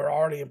Tommy's like, we're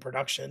already in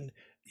production.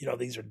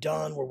 These are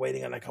done. We're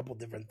waiting on a couple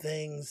different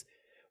things.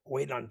 We're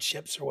waiting on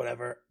chips or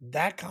whatever.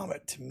 That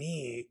comment to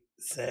me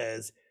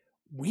says,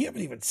 we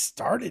haven't even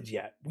started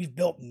yet. We've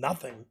built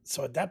nothing.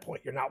 So at that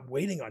point, you're not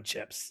waiting on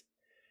chips.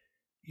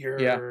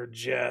 You're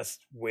just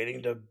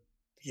waiting to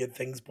get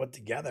things put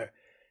together.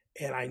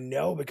 And I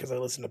know, because I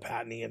listened to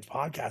Pat and Ian's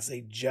podcast,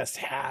 they just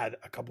had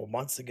a couple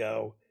months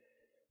ago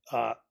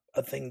a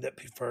thing that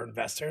for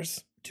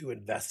investors to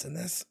invest in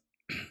this.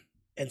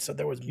 And so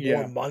there was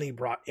more money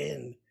brought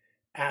in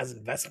as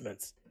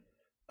investments.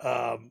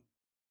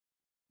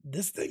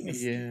 This thing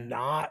is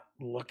not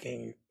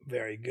looking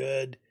very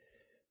good.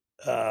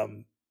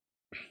 And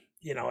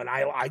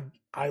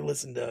I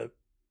listen to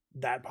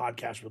that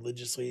podcast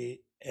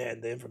religiously,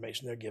 and the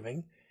information they're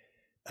giving.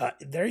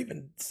 They're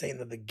even saying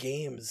that the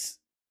games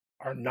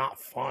are not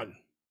fun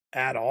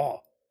at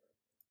all.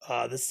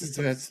 The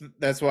system,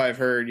 that's what I've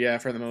heard. Yeah,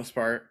 for the most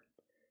part.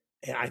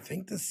 And I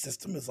think the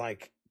system is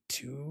like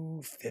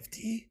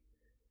 $250,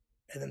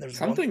 and then there's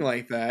something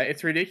like that.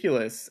 It's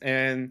ridiculous,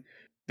 and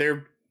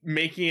they're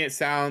making it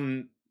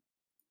sound,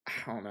 I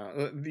don't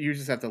know. You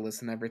just have to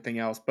listen to everything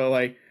else, but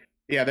like,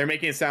 yeah, they're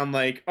making it sound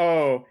like,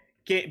 oh,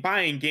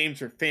 buying games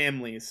for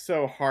family is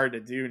so hard to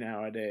do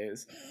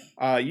nowadays.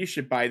 You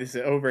should buy this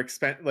at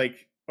overpriced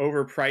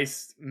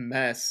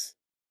mess,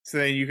 so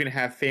then you can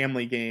have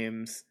family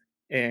games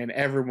and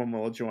everyone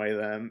will enjoy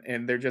them.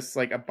 And they're just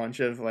like a bunch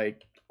of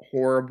like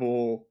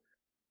horrible.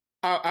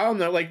 I don't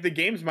know. Like the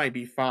games might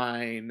be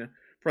fine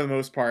for the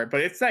most part,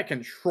 but it's that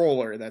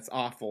controller that's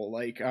awful.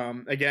 Like,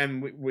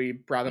 again, we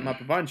brought them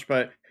up a bunch,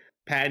 but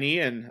Pat and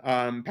Ian,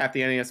 Pat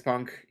the NES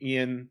Punk,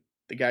 Ian,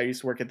 the guy who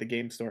used to work at the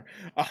game store.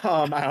 I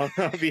don't know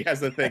if he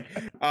has a thing,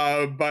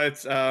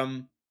 but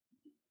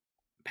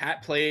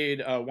Pat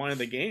played one of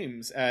the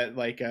games at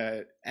like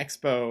a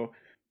expo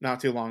not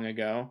too long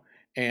ago,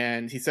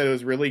 and he said it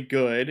was really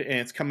good, and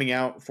it's coming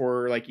out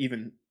for like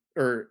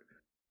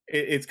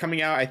it's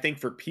coming out, I think,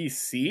 for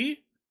PC.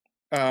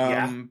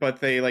 Yeah. But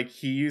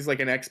he used like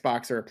an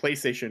Xbox or a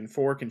PlayStation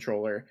 4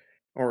 controller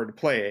in order to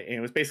play it, and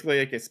it was basically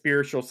like a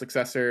spiritual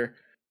successor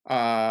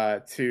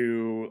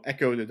to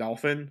Echo the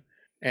Dolphin.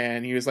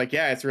 And he was like,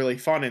 yeah, it's really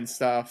fun and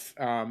stuff,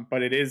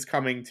 but it is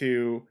coming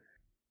to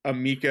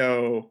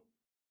Amico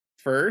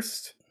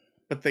first.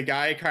 But the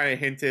guy kind of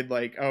hinted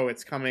like, oh,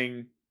 it's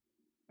coming,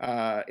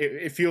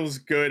 it feels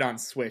good on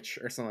Switch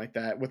or something like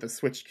that with a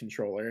Switch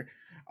controller.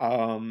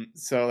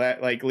 So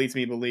that like leads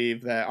me to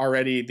believe that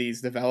already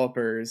these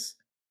developers,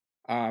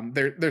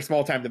 they're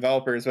small time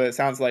developers, but it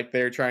sounds like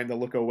they're trying to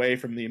look away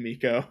from the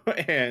Amico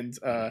and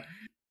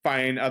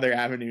find other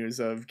avenues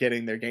of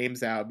getting their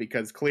games out,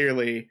 because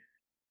clearly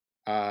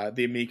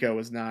the Amico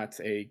was not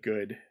a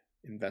good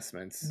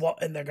investment. Well,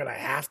 and they're gonna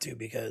have to,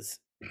 because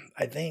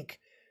I think,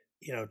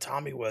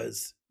 Tommy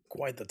was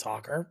quite the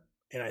talker,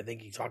 and I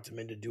think he talked him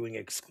into doing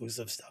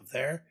exclusive stuff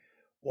there.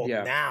 Well,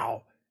 Yeah.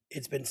 now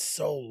it's been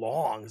so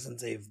long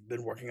since they've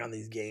been working on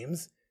these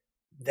games,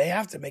 they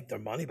have to make their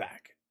money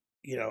back.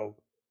 The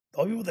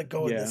only people that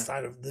go in this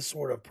side of this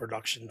sort of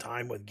production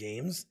time with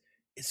games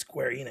is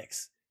Square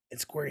Enix, and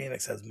Square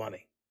Enix has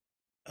money.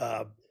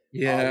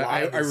 Yeah,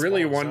 I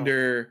really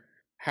wonder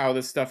how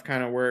this stuff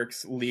kind of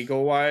works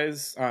legal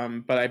wise.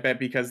 But I bet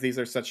because these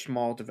are such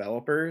small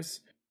developers,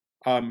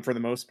 for the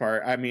most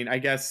part. I mean, I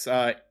guess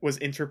was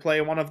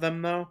Interplay one of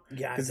them though?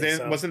 Yeah, because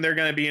then wasn't there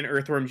going to be an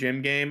Earthworm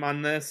Jim game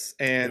on this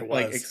and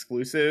like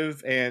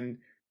exclusive? And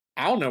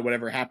I don't know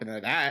whatever happened to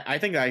that. I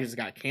think that just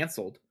got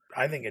canceled.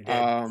 I think it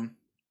did.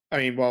 I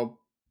mean, well,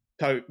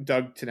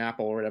 Doug TenNapel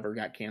or whatever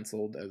got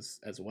canceled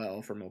as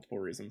well for multiple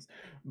reasons,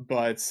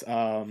 but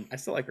I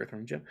still like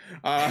Earthworm Jim.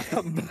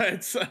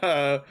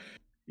 But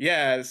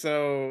yeah,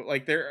 so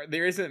like there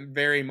isn't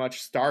very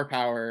much star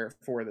power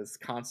for this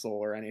console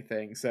or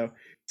anything. So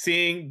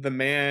seeing the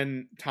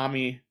man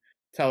Tommy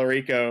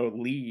Tallarico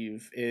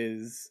leave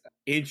is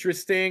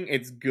interesting.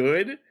 It's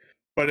good,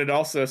 but it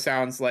also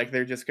sounds like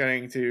they're just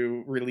going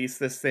to release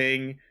this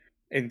thing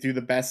and do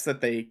the best that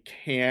they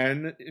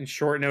can in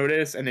short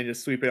notice, and then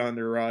just sweep it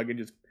under the rug and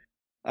just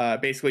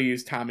basically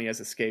use Tommy as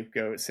a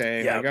scapegoat,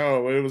 saying like,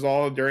 "Oh, it was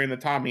all during the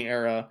Tommy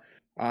era.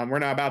 We're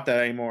not about that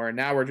anymore.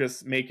 Now we're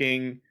just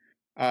making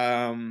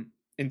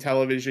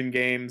Intellivision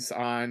games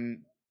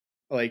on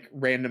like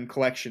random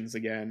collections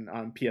again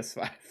on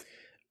PS5."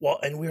 Well,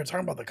 and we were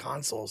talking about the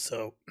consoles,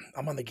 so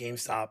I'm on the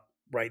GameStop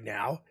right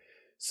now.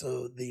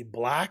 So the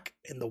black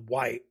and the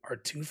white are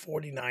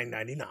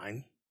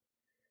 $249.99,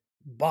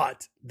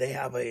 but they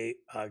have a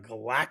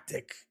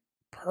galactic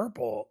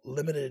purple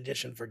limited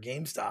edition for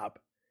GameStop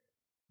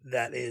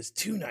that is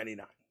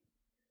 $299.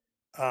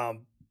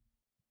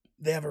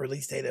 They have a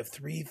release date of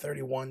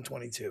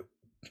 3/31/22.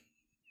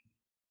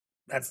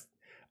 That's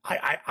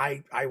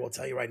I will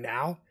tell you right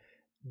now,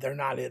 they're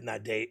not hitting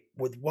that date.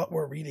 With what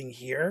we're reading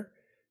here,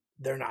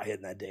 they're not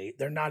hitting that date.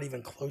 They're not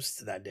even close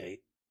to that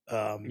date.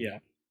 Yeah.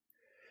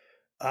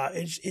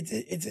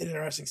 It's an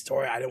interesting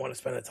story. I didn't want to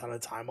spend a ton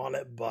of time on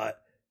it,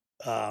 but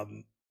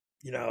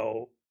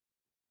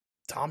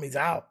Tommy's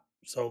out.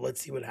 So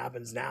let's see what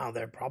happens now.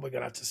 They're probably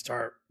gonna have to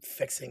start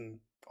fixing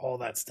all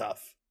that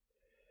stuff.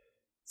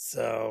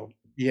 So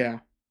yeah,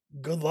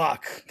 good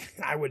luck.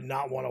 I would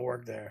not want to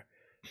work there.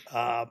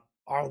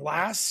 Our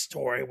last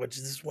story, which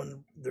is this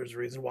one, there's a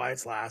reason why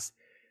it's last.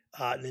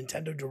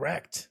 Nintendo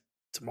Direct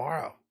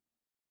tomorrow.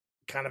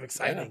 Kind of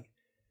exciting.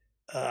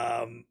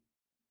 Yeah.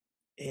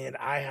 And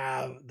I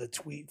have the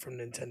tweet from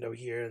Nintendo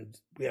here, and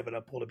we have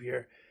it pulled up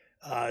here.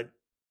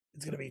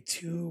 It's going to be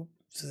 2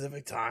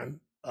 Pacific time,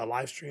 a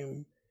live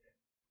stream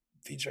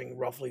featuring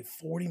roughly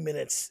 40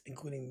 minutes,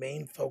 including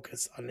main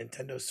focus on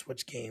Nintendo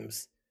Switch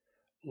games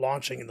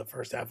launching in the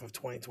first half of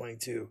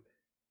 2022.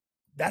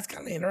 That's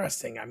kind of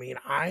interesting. I mean,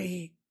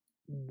 I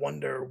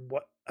wonder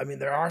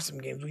there are some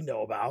games we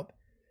know about.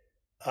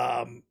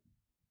 Do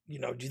you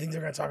think they're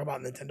going to talk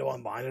about Nintendo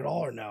Online at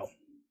all, or no?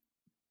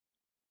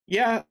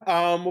 Yeah,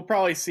 we'll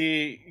probably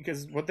see,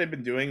 because what they've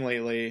been doing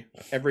lately,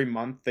 every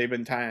month they've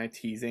been kind of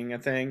teasing a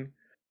thing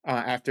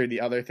after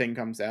the other thing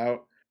comes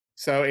out.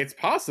 So it's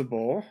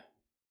possible,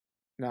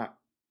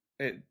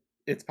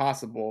 it's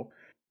possible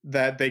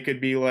that they could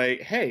be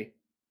like, hey,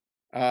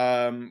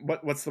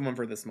 what's the one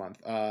for this month?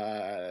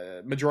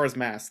 Majora's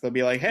Mask. They'll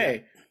be like, Yeah.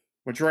 hey,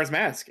 Majora's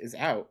Mask is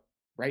out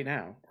right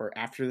now or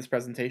after this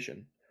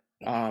presentation.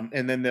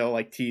 And then they'll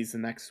like tease the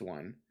next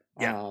one.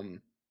 Yeah.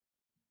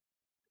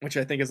 Which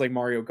I think is like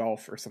Mario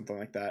Golf or something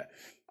like that.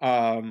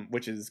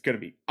 Which is gonna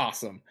be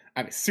awesome.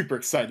 I'm super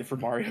excited for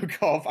Mario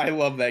Golf. I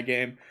love that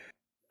game.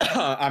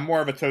 I'm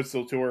more of a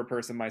Toadstool Tour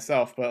person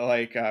myself, but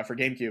like for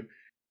GameCube.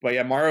 But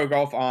yeah, Mario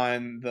Golf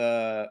on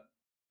the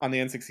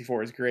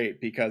N64 is great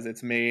because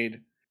it's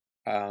made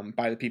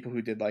by the people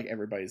who did like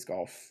Everybody's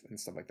Golf and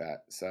stuff like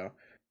that. So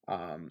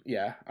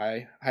yeah,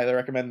 I highly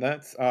recommend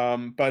that.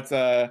 But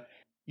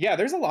yeah,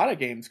 there's a lot of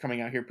games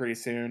coming out here pretty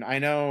soon. I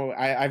know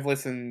I've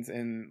listened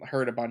and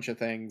heard a bunch of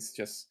things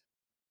just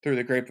through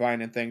the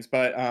grapevine and things,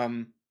 but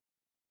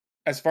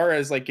as far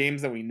as like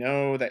games that we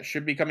know that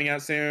should be coming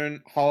out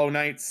soon, Hollow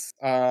Knight's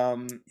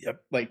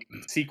Yep. like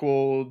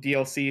sequel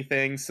DLC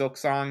thing, Silk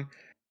Song,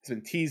 has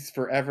been teased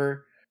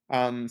forever.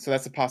 So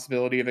that's a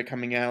possibility of it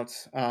coming out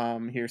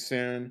here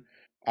soon.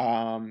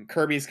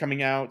 Kirby's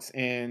coming out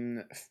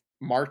in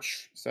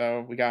March,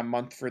 so we got a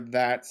month for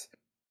that.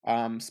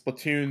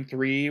 Splatoon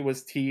 3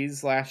 was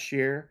teased last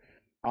year.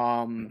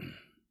 Splatoon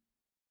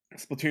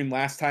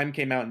last time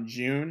came out in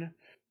June.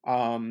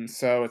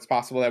 So it's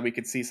possible that we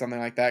could see something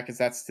like that because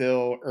that's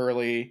still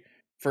early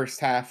first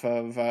half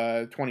of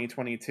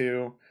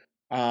 2022.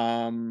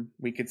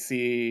 We could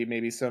see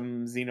maybe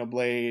some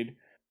Xenoblade,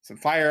 some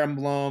Fire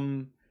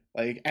Emblem,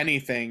 like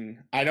anything.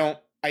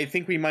 I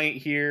think we might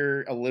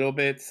hear a little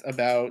bit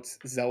about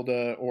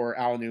Zelda or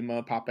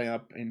Aonuma popping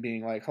up and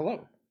being like,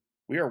 "Hello,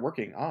 we are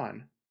working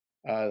on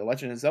The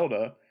Legend of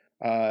Zelda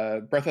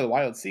Breath of the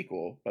Wild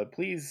sequel, but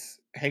please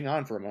hang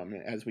on for a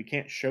moment as we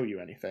can't show you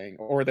anything,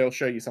 or they'll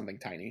show you something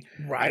tiny.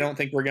 I Right. don't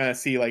think we're gonna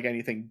see like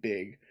anything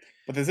big,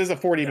 but this is a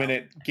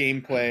 40-minute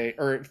gameplay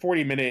or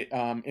 40-minute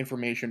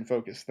information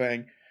focused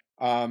thing.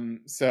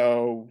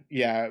 So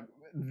yeah,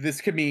 this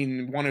could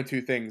mean one of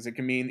two things. It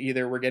could mean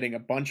either we're getting a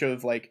bunch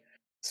of like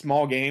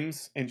small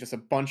games and just a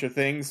bunch of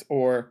things,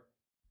 or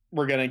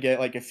we're gonna get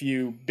like a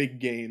few big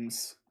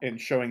games and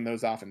showing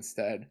those off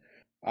instead.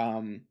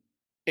 Um,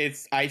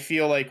 I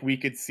feel like we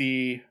could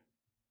see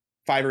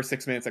 5 or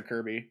 6 minutes of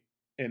Kirby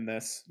in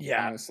this,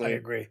 Yeah, I honestly.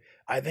 agree.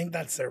 I think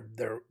that's their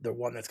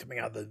one that's coming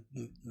out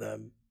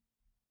the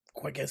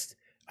quickest.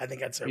 I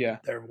think that's Yeah.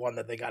 their one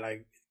that they gotta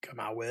come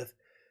out with.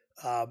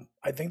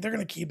 I think they're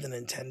gonna keep the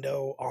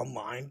Nintendo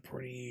Online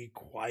pretty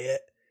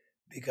quiet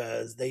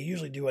because they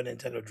usually do a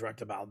Nintendo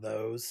Direct about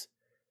those.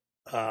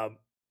 Um,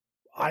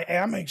 I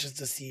am anxious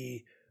to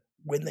see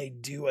when they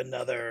do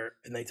another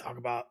and they talk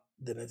about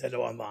the Nintendo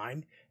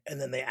Online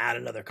and then they add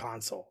another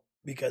console.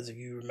 Because if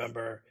you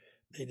remember,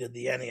 they did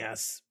the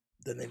NES,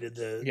 then they did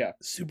the Yeah.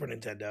 Super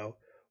Nintendo.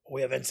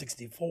 We have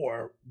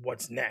N64.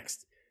 What's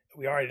next?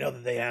 We already know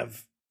that they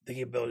have the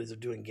capabilities of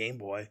doing Game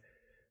Boy.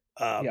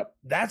 Yep.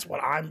 That's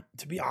what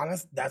to be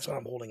honest, that's what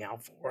I'm holding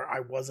out for. I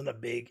wasn't a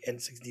big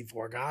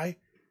N64 guy.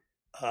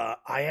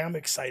 I am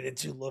excited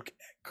to look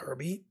at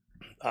Kirby.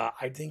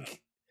 I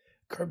think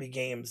Kirby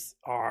games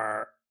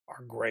are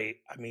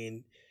great. I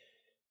mean,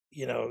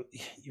 you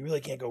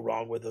really can't go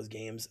wrong with those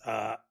games.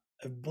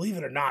 Believe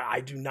it or not, I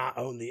do not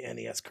own the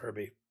NES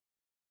Kirby.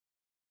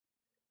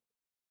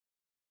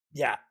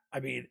 Yeah, I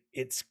mean,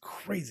 it's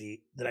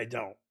crazy that I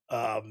don't.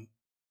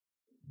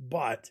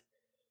 But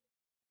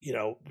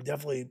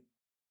definitely,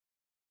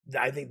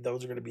 I think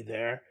those are going to be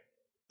there.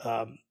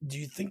 Do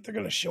you think they're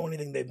going to show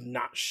anything they've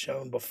not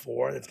shown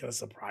before that's going to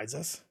surprise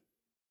us?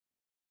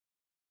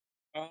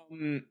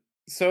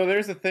 So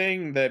there's a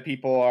thing that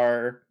people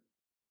are.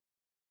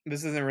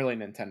 This isn't really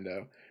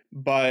Nintendo,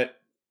 but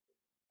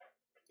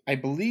I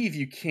believe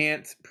you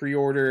can't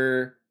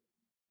pre-order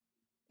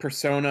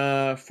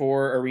Persona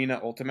 4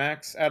 Arena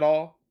Ultimax at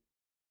all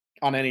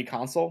on any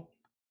console.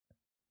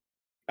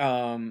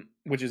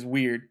 Which is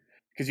weird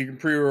because you can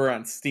pre-order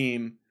on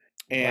Steam,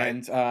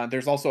 Right. and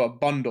there's also a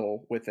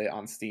bundle with it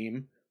on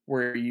Steam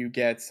where you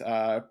get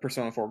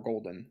Persona 4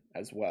 Golden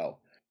as well.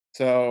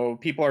 So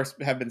people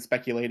have been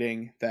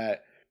speculating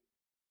that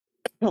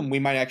we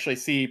might actually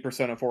see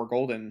Persona 4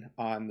 Golden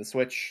on the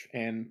Switch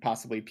and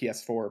possibly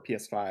PS4,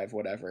 PS5,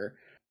 whatever.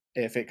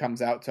 If it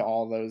comes out to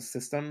all those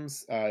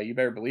systems, you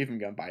better believe I'm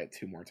gonna buy it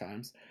 2 more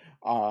times,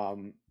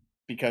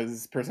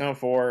 because Persona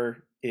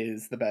 4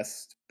 is the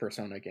best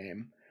Persona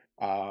game.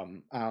 I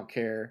don't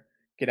care.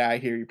 Get out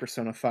of here, you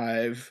Persona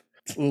 5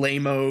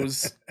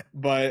 lamos.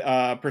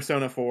 But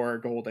Persona 4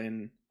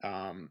 Golden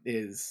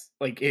is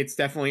like it's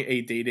definitely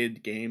a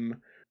dated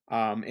game,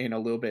 and a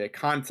little bit of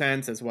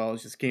content as well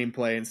as just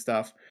gameplay and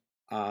stuff.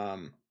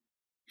 Um,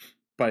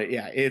 but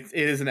yeah, it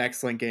is an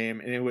excellent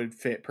game and it would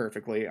fit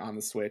perfectly on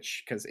the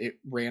Switch because it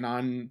ran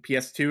on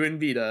PS2 and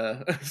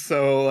Vita.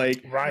 So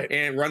like, Right.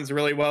 and it runs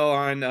really well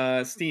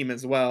on Steam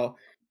as well.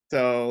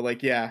 So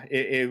like, yeah,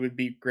 it would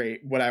be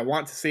great. What I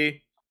want to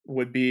see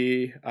would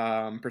be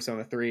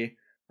Persona 3,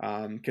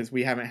 because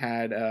we haven't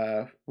had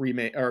a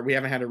remake or we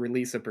haven't had a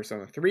release of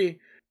Persona 3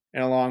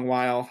 in a long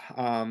while,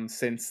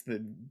 since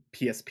the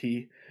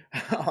PSP.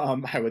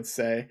 I would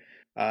say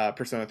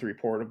Persona 3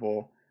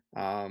 Portable.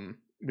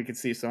 We could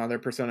see some other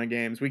Persona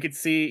games. We could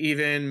see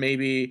even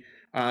maybe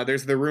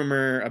there's the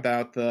rumor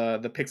about the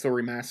Pixel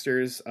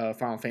remasters of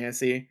Final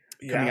Fantasy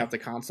coming Yeah. out to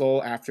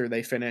console after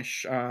they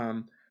finish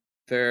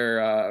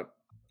their uh,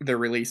 their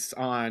release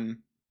on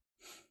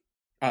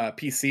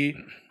PC.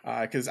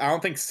 Because I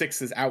don't think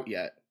 6 is out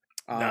yet.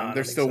 No, I They're don't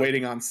think still so.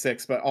 waiting on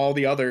 6, but all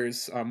the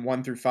others,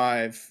 1 through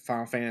 5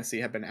 Final Fantasy,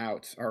 have been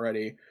out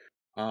already.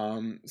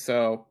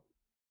 So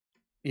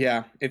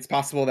yeah, it's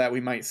possible that we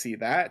might see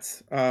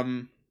that.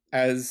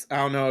 As I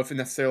don't know if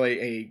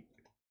necessarily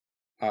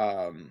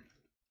a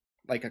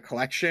like a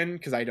collection,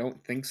 because I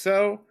don't think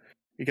so,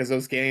 because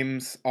those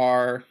games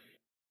are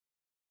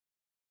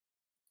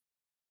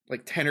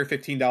like $10 or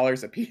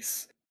 $15 a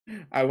piece.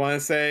 I want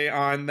to say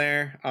on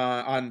there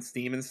on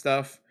Steam and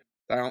stuff.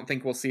 I don't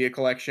think we'll see a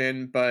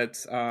collection, but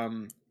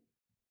from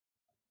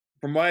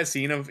what I've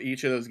seen of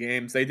each of those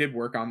games, they did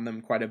work on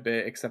them quite a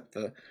bit, except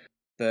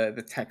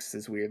the text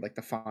is weird, like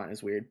the font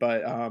is weird.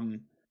 But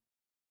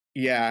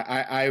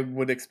yeah, I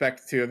would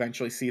expect to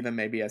eventually see them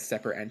maybe as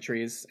separate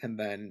entries, and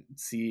then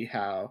see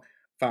how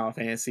Final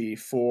Fantasy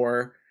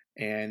 4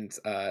 and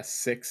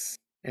 6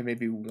 and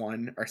maybe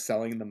 1 are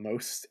selling the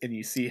most, and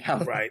you see how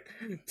Right.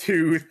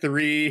 2,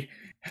 3,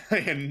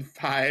 and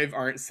 5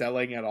 aren't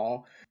selling at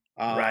all.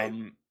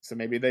 Right. So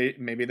maybe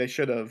they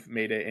should have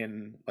made it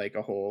in like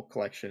a whole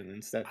collection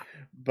instead.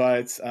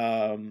 But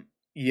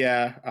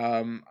yeah,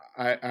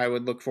 I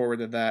would look forward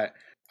to that.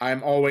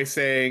 I'm always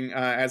saying,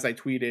 as I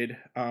tweeted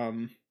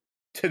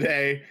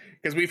today,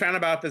 because we found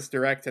about this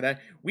direct today,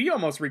 we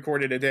almost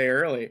recorded a day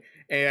early,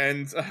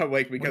 and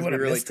like We because would we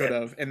have really missed could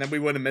it. have, and then we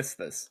would have missed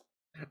this.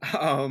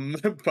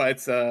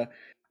 But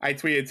I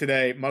tweeted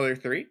today, Mother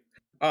 3.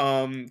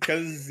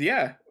 Because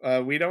yeah,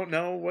 we don't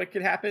know what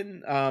could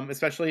happen,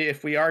 especially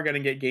if we are going to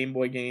get Game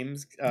Boy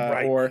games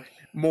Right. or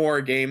more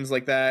games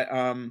like that.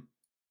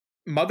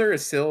 Mother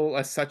is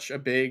still such a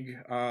big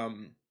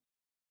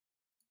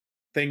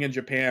thing in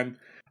Japan.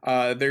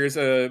 There's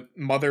a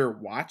Mother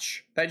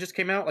watch that just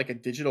came out, like a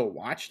digital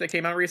watch that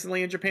came out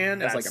recently in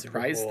Japan as like That's a super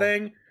prize cool.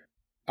 thing.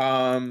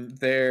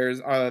 There's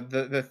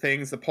the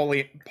things, the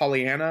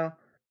Pollyanna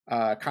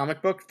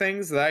comic book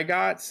things that I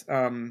got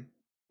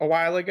a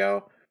while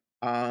ago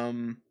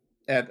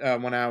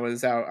at when I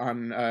was out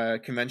on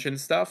convention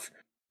stuff.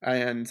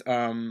 And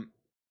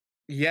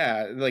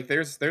yeah, like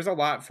there's a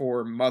lot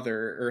for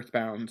Mother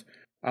Earthbound.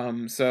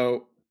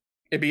 So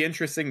it'd be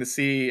interesting to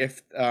see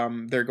if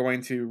they're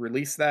going to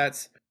release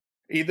that,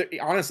 either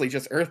honestly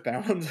just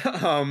Earthbound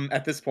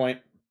at this point,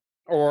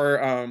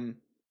 or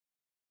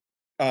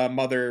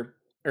Mother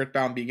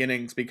Earthbound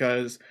Beginnings,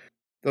 because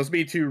those would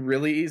be two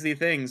really easy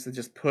things to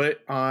just put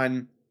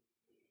on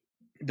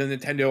the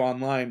Nintendo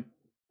Online,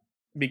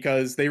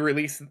 because they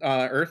released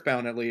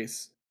Earthbound at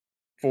least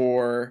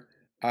for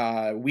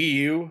Wii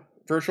U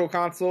Virtual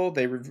Console.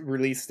 They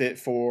released it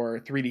for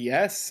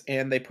 3DS,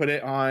 and they put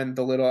it on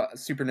the little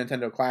Super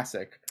Nintendo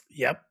Classic.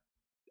 Yep.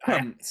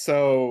 I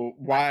So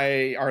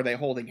why are they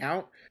holding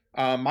out?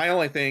 My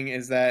only thing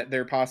is that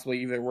they're possibly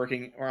either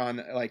working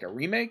on like a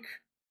remake,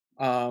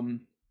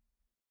 um,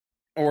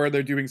 or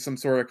they're doing some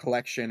sort of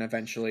collection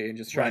eventually and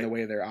just trying to right.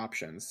 weigh their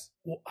options.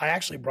 Well, I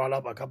actually brought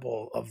up a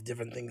couple of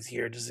different things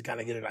here just to kind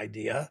of get an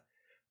idea.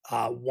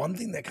 One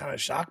thing that kind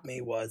of shocked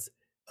me was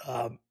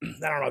I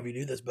don't know if you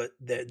knew this, but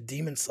the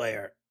Demon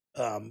Slayer,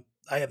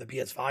 I have the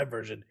PS5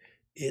 version,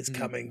 is Mhm.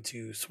 coming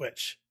to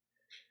Switch.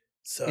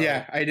 So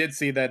Yeah, I did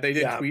see that.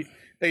 yeah,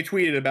 They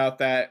tweeted about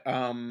that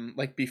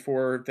like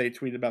before they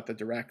tweeted about the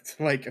direct,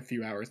 like a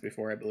few hours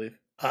before, I believe.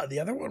 the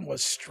other one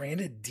was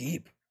Stranded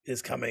Deep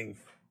is coming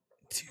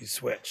to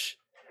Switch,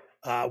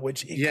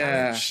 which it kind of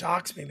Yeah.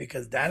 shocks me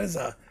because that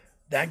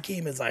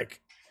game is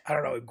like, I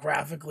don't know,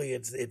 graphically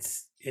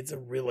it's a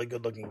really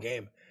good looking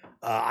game.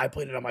 I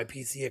played it on my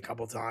PC a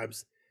couple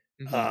times,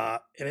 Mhm.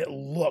 and it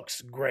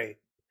looks great.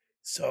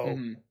 So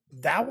Mhm.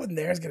 that one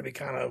there is going to be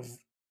kind of,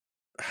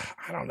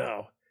 I don't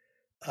know.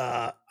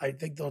 I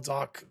think they'll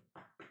talk.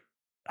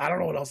 I don't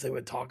know what else they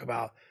would talk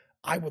about.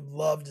 I would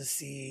love to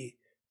see.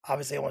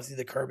 Obviously, I want to see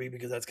the Kirby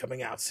because that's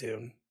coming out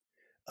soon.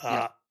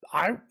 Yeah.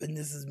 Uh, and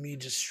this is me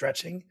just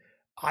stretching.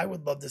 I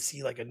would love to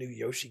see like a new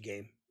Yoshi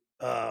game,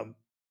 um,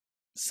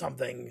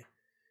 something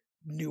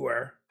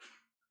newer,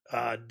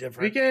 Did we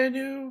different. get a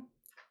new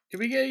Did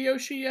we get a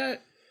Yoshi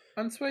yet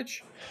on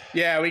Switch?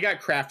 Yeah, we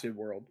got Crafted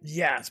World.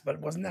 Yes, but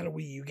wasn't that a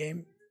Wii U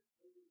game?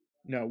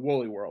 No,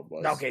 Woolly World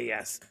was. Okay,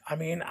 yes. I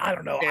mean, I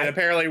don't know. And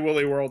apparently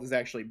Woolly World is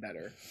actually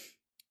better.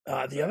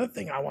 The So, other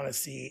thing I want to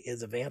see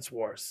is Advance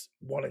Wars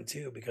 1 and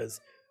 2 because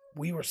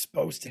we were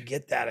supposed to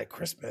get that at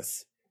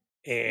Christmas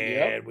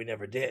yep. and we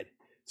never did.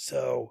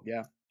 So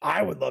Yeah.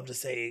 I would love to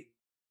say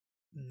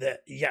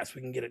that yes,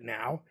 we can get it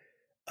now.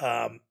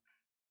 Um,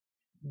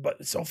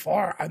 but so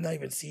far, I'm not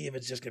even seeing if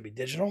it's just going to be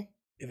digital,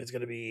 if it's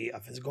going to be a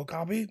physical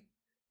copy.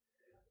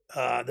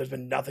 There's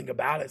been nothing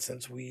about it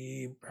since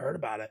we heard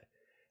about it.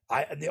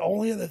 The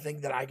only other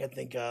thing that I can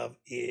think of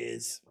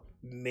is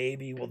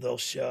maybe they'll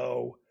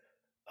show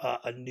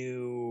a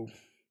new,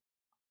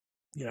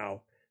 you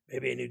know,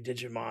 maybe a new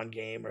Digimon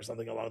game or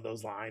something along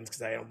those lines,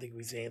 because I don't think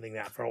we see anything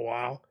that for a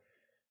while.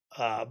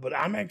 But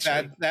I'm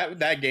actually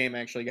that game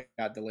actually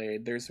got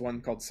delayed. There's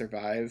one called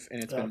Survive,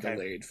 and it's been okay.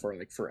 delayed for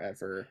like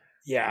forever.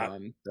 Yeah,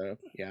 So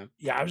yeah,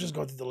 yeah. I was just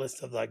going through the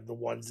list of like the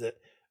ones that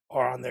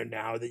are on there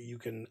now that you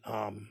can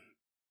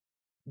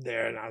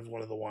there, and I was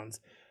one of the ones.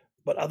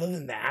 But other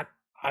than that,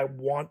 I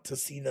want to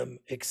see them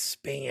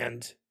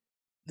expand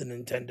the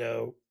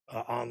Nintendo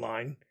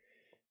online.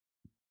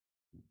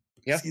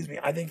 yeah, Excuse me.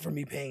 I think for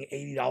me paying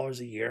 $80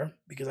 a year,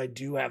 because I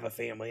do have a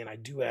family and I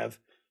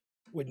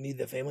would need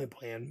the family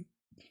plan.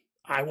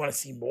 I want to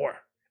see more.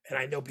 And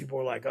I know people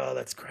are like, "Oh,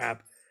 that's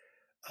crap."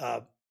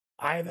 Uh,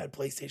 I have had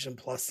PlayStation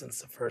Plus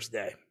since the first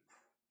day,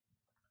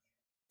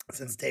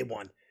 since day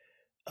one.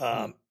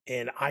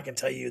 And I can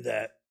tell you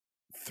that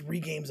 3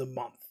 games a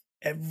month,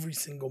 every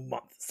single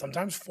month,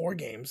 sometimes 4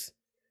 games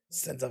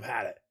since I've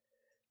had it.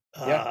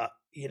 yeah.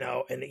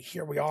 And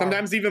here we are.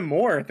 Sometimes even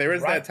more. There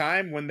was Right. that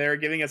time when they were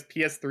giving us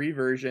PS3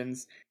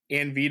 versions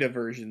and Vita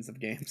versions of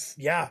games.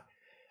 Yeah.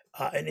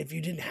 And if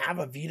you didn't have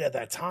a Vita at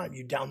that time,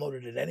 you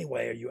downloaded it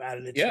anyway, or you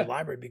added it to your Yeah.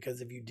 library,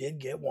 because if you did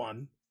get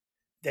one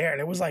there,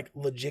 and it was like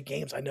legit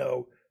games. I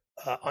know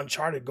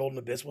Uncharted Golden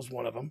Abyss was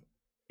one of them.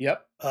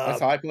 Yep. That's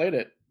how I played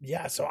it.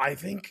 Yeah. So I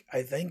think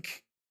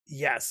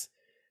yes,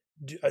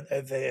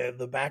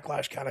 the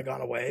backlash kind of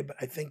gone away, but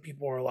I think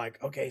people are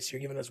like, okay, so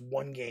you're giving us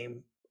 1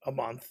 game a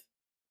month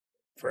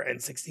for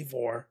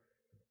N64.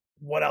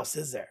 What else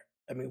is there?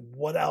 I mean,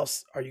 what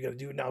else are you going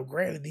to do? Now,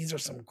 granted, these are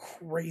some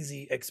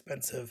crazy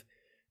expensive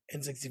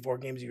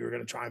N64 games. If you were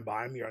going to try and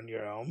buy them, you're on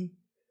your own.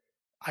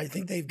 I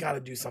think they've got to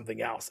do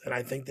something else, and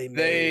I think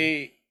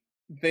they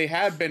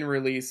have been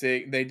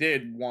releasing. They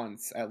did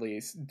once at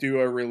least do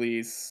a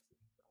release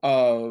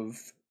of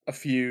a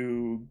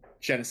few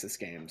Genesis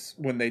games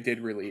when they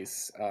did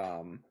release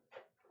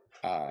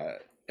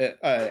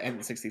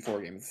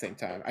N64 game at the same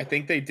time. I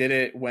think they did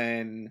it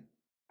when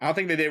I don't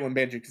think they did it when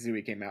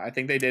Banjo-Kazooie came out. I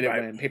think they did it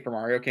when Paper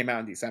Mario came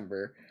out in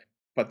December.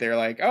 But they're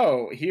like,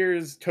 oh,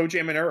 here's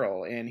ToeJam and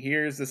Earl, and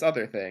here's this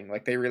other thing.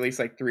 Like they released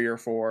like 3 or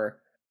 4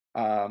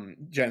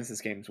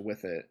 Genesis games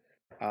with it,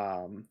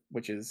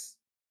 which is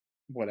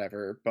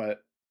whatever.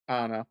 But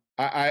I don't know.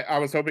 I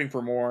was hoping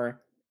for more.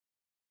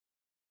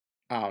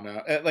 I don't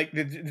know. Like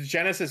the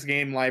Genesis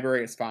game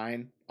library is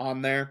fine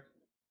on there,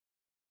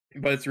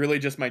 but it's really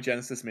just my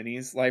Genesis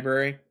Minis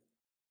library.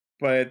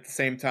 But at the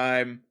same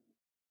time,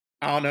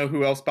 I don't know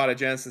who else bought a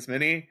Genesis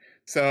Mini,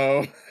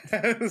 so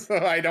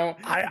so I don't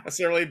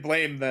necessarily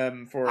blame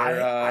them for.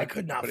 I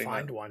could not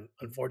find one,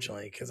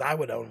 unfortunately, because I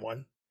would own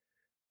one.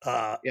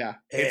 Yeah,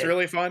 it's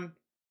really fun.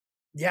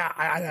 Yeah,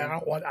 I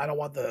don't want I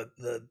want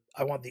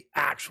the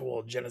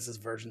actual Genesis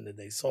version that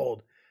they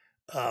sold.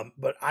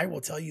 But I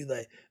will tell you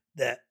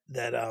that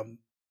and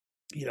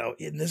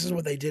this is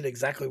what they did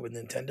exactly with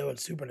Nintendo and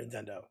Super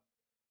Nintendo.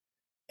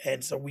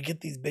 And so we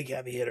get these big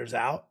heavy hitters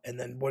out, and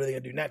then what are they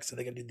gonna do next? Are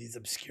they gonna do these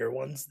obscure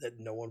ones that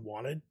no one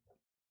wanted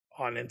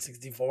on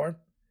N64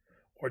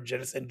 or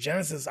Genesis? And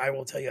Genesis, I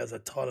will tell you, has a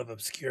ton of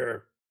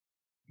obscure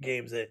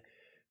games that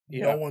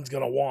no one's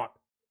gonna want.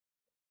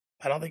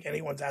 I don't think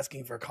anyone's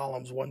asking for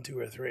columns 1, 2,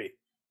 or 3.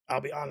 I'll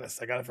be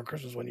honest. I got it for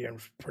Christmas one year. I'm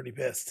pretty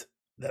pissed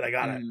that I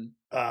got it.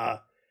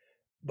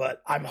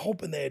 But I'm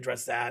hoping they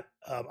address that.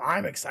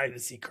 I'm excited to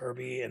see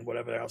Kirby and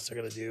whatever else they're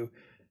gonna do.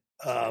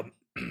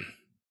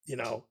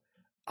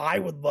 I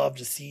would love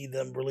to see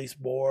them release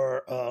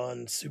more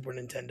on Super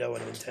Nintendo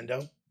and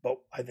Nintendo, but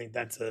I think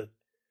that's a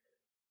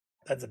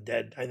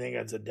dead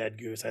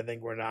goose. I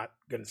think we're not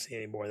gonna see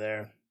any more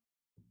there.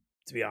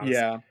 To be honest,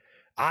 yeah.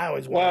 I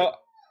always want.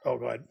 Oh,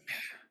 go ahead.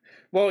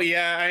 Well,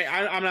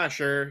 yeah, I'm not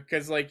sure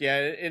because, like, yeah,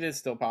 it is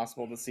still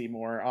possible to see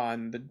more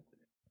on the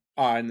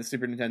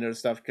Super Nintendo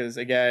stuff because,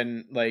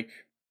 again, like,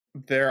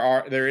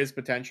 there is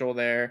potential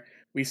there.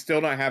 We still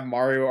don't have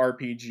Mario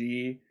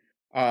RPG.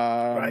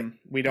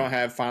 We don't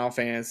have Final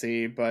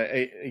Fantasy, but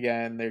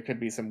again, there could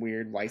be some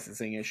weird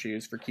licensing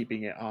issues for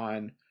keeping it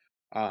on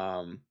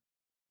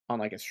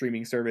like a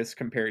streaming service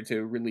compared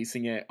to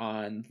releasing it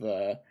on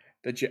the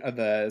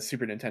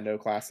Super Nintendo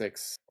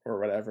Classics or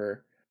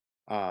whatever.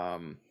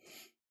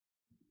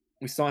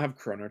 We still don't have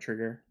Chrono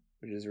Trigger,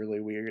 which is really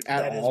weird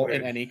at all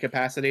in any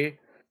capacity.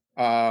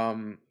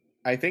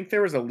 I think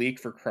there was a leak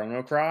for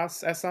Chrono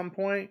Cross at some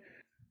point,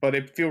 but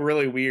it feel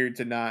really weird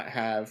to not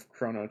have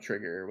Chrono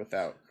Trigger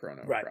without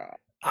Chrono Cross.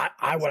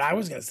 What I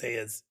was gonna say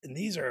is, and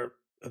these are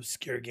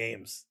obscure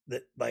games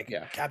that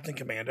Captain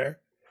Commander,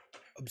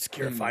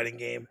 obscure fighting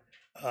game.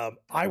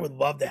 I would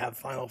love to have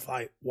Final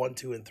Fight 1,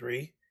 2, and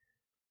 3.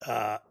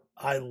 I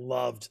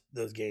loved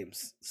those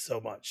games so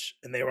much,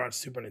 and they were on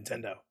Super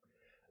Nintendo.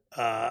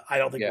 I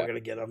don't think we're gonna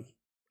get them.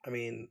 I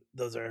mean,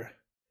 it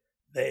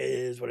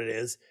is what it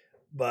is.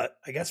 But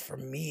I guess for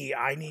me,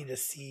 I need to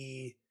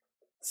see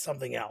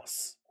something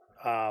else.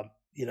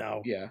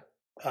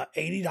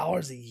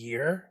 $80 a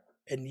year,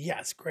 and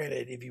yes,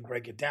 granted, if you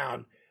break it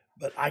down,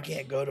 but I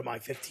can't go to my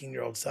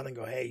 15-year-old son and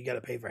go, "Hey, you got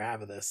to pay for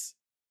half of this,"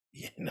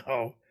 and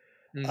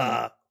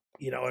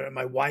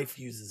my wife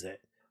uses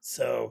it,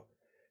 so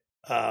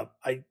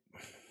I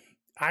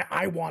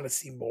I want to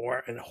see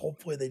more, and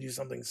hopefully they do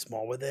something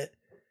small with it.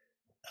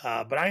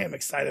 But I am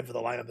excited for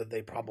the lineup that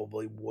they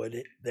probably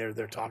would.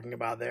 They're talking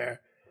about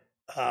there.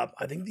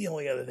 I think the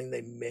only other thing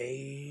they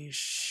may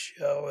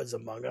show is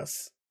Among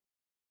Us,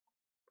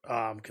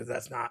 because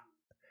that's not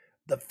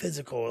the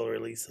physical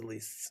release. At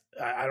least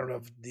I don't know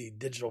if the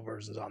digital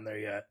version's on there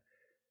yet.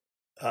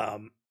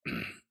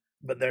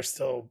 But they're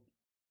still,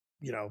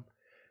 you know,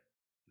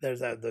 there's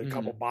the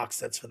couple box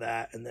sets for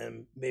that, and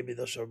then maybe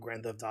they'll show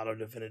Grand Theft Auto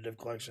Definitive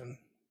Collection.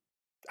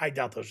 I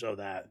doubt they'll show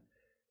that.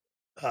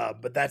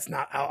 But that's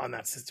not out on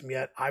that system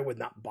yet. I would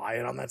not buy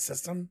it on that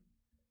system.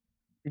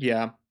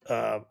 Yeah.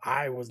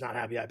 I was not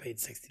happy I paid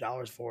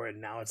 $60 for it,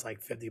 and now it's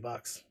like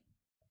 $50.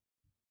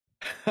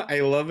 I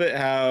love it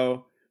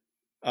how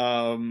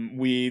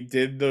we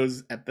did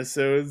those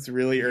episodes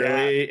really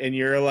early, and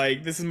you're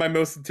like, this is my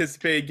most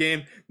anticipated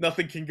game.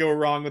 Nothing can go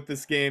wrong with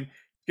this game.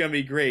 It's gonna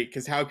be great,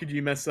 because how could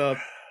you mess up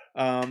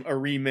a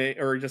remake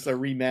or just a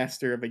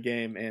remaster of a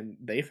game? And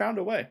they found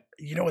a way.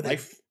 You know what?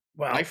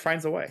 Life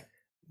finds a way.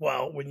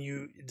 Well, when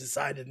you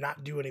decide to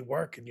not do any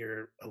work and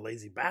you're a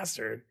lazy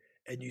bastard,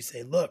 and you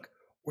say, look,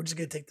 we're just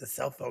gonna take the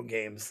cell phone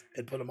games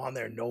and put them on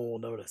there, no one will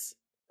notice.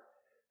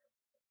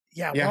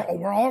 Yeah.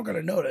 We're all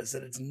gonna notice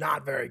that it's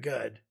not very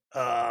good.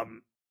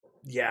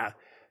 Yeah.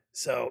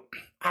 So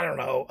I don't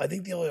know. I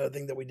think the only other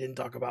thing that we didn't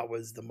talk about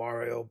was the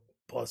Mario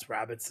plus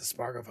Rabbids, the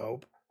Spark of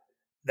Hope.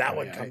 That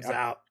one comes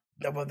out.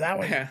 Well, that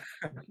one,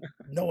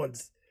 no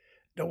one's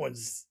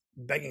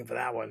begging for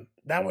that one.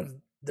 That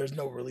one, there's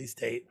no release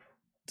date,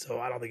 so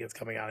I don't think it's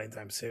coming out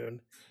anytime soon.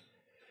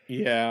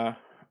 Yeah,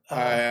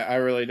 I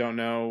really don't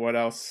know what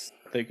else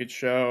they could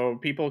show.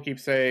 People keep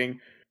saying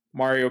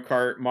Mario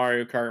Kart,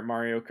 Mario Kart,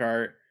 Mario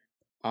Kart.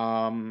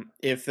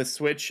 If the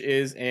Switch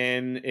is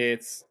in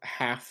its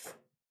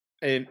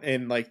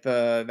in like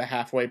the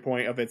halfway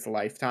point of its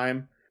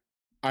lifetime,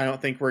 I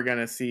don't think we're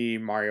gonna see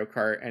Mario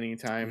Kart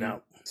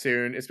anytime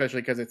soon,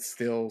 especially because it's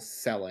still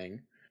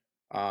selling.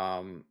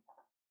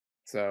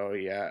 So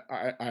yeah,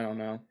 I don't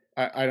know.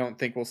 I don't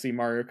think we'll see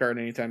Mario Kart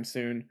anytime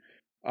soon.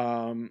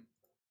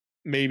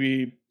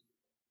 Maybe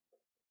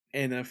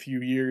in a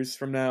few years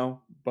from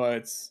now,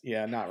 but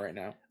yeah, not right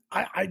now.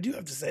 I do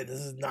have to say, this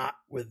is not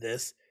with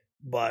this,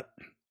 but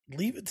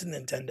leave it to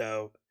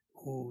Nintendo,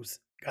 who's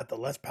got the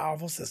less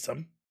powerful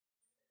system.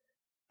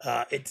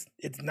 It's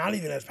not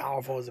even as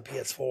powerful as a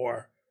PS4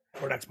 or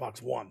an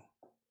Xbox One.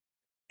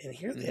 And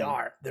here they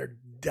are. They're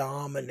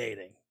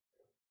dominating.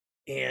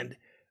 And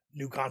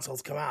new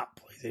consoles come out,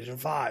 PlayStation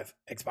 5,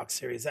 Xbox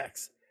Series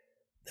X.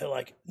 They're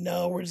like,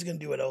 no, we're just going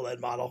to do an OLED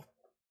model.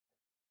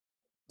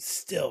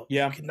 Still,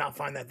 you cannot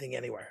find that thing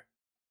anywhere.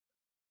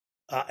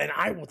 And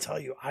I will tell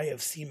you, I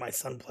have seen my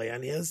son play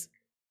on his.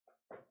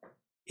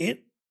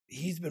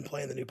 He's been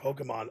playing the new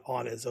Pokemon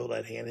on his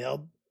OLED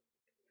handheld.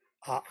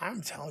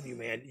 I'm telling you,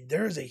 man,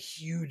 there is a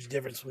huge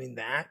difference between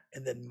that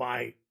and then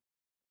my,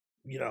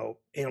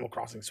 Animal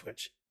Crossing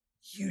Switch.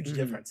 Huge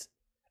difference.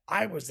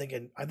 I was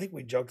thinking, I think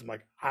we joked, I'm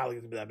like, I don't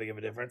think it's gonna be that big of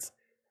a difference.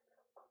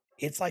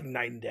 It's like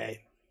night and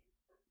day.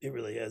 It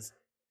really is.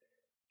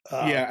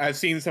 Yeah, I've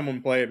seen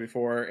someone play it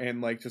before,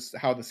 and like just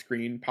how the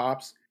screen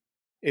pops.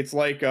 It's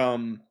like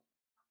I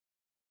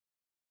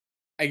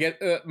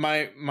get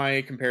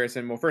my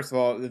comparison. Well, first of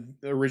all, the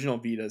original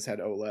Vitas had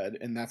OLED,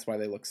 and that's why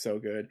they look so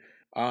good.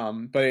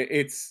 But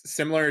it's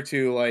similar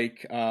to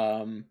like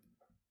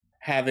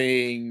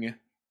having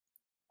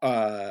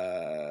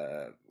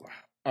now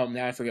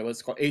I forget what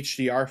it's called,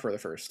 HDR for the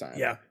first time.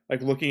 Yeah,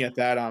 like looking at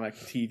that on a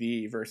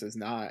TV versus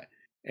not,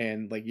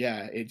 and like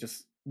it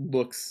just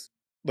looks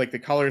like the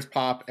colors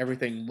pop,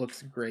 everything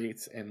looks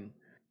great and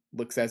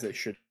looks as it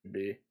should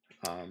be.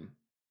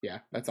 Yeah,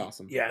 that's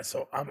awesome. Yeah,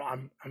 so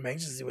I'm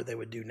anxious to see what they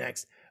would do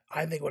next.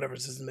 I think whatever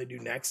system they do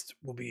next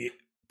will be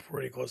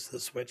pretty close to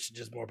the Switch,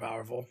 just more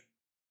powerful.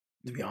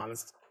 To be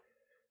honest,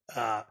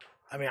 I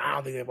mean, I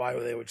don't think why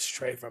they would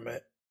stray from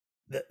it.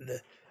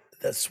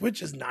 The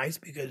Switch is nice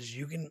because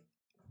you can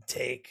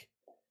take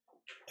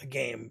a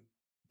game,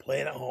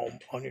 play it at home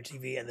on your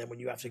TV, and then when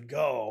you have to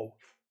go,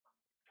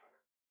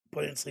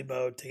 put it in sleep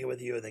mode, take it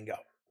with you, and then go.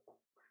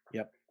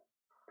 Yep.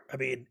 I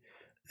mean,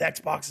 the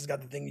Xbox has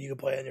got the thing you can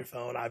play on your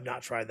phone. I've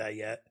not tried that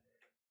yet.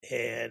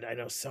 And I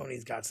know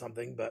Sony's got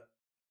something, but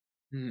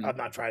I've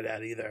not tried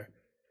that either.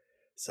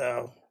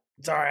 So,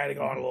 sorry, I had to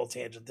go on a little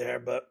tangent there,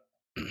 but...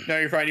 No,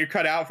 you're fine. You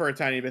cut out for a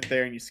tiny bit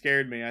there, and you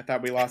scared me. I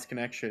thought we lost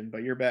connection,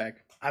 but you're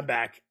back. I'm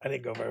back. I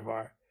didn't go very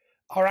far.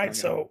 All right,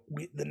 so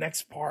the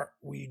next part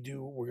we're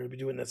going to be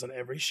doing this on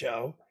every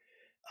show.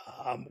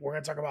 We're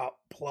going to talk about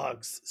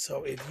plugs.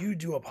 So if you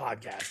do a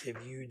podcast, if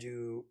you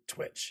do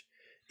Twitch,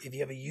 if you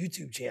have a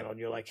YouTube channel and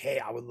you're like, hey,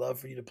 I would love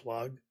for you to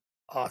plug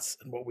us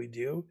and what we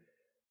do,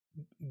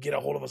 get a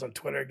hold of us on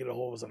Twitter, get a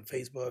hold of us on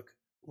Facebook.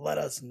 Let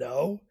us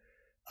know,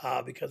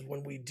 because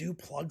when we do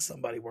plug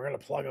somebody, we're going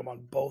to plug them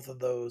on both of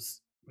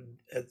those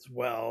as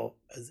well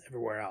as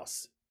everywhere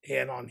else.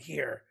 And on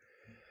here,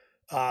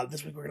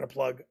 this week we're going to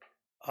plug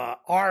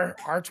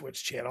our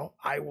Twitch channel.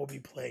 I will be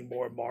playing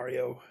more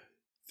Mario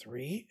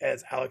 3.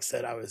 As Alex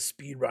said, I was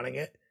speed running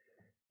it.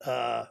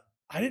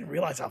 I didn't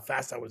realize how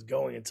fast I was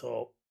going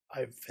until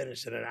I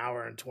finished in an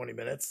hour and 20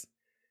 minutes,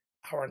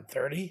 hour and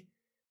 30,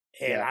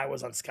 and Yeah. I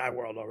was on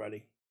Skyworld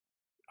already.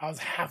 I was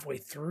halfway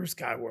through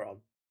Skyworld,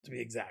 to be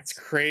It's exact.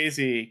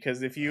 crazy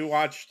because if you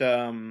watched,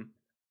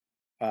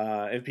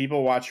 if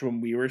people watched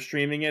when we were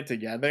streaming it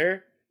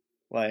together,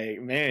 like,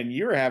 man,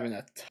 you were having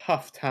a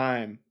tough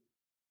time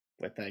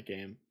with that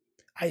game.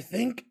 I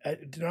think,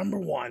 number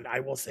one, I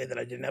will say that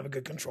I didn't have a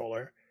good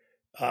controller.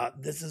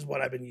 This is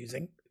what I've been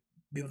using.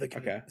 People that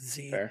can Okay,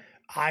 see, fair.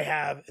 I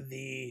have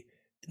the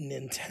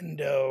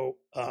Nintendo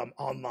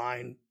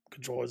online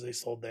controllers they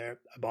sold there.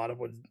 I bought them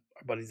when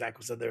our buddy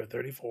Zach said they were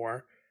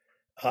 34.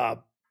 Uh,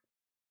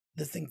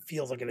 this thing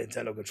feels like a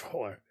Nintendo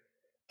controller.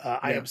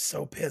 I Yeah. am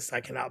so pissed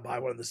I cannot buy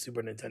one of the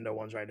Super Nintendo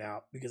ones right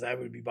now because I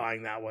would be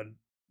buying that one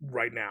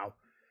right now.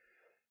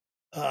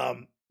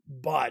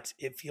 But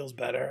it feels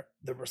better.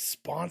 The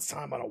response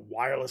time on a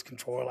wireless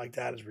controller like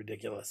that is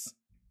ridiculous.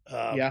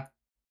 Yeah.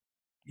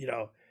 You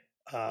know,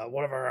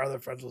 one of our other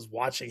friends was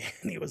watching it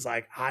and he was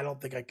like, I don't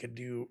think I could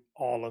do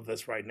all of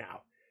this right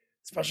now.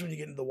 Especially when you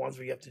get into the ones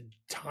where you have to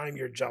time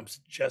your jumps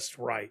just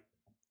right.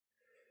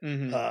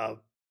 Mm-hmm.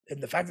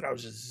 And the fact that I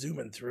was just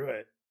zooming through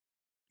it,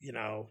 you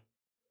know.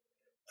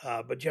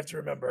 But you have to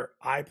remember,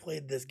 I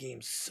played this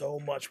game so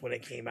much when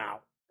it came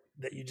out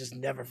that you just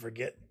never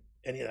forget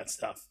any of that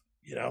stuff,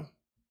 you know?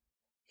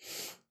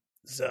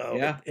 So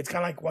Yeah. it's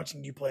kind of like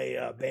watching you play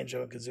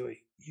Banjo and Kazooie.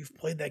 You've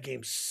played that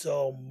game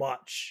so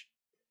much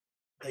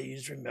that you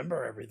just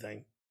remember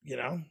everything, you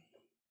know?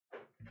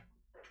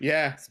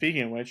 Yeah.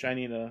 Speaking of which, I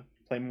need to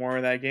play more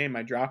of that game.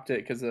 I dropped it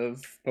because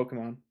of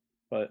Pokemon,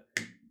 but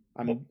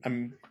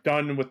I'm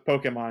done with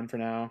Pokemon for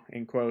now,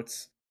 in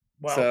quotes.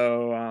 Well,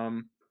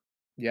 So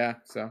yeah.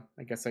 So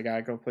I guess I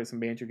gotta go play some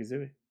Banjo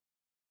Kazooie.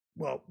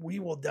 well, we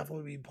will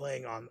definitely be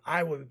playing on.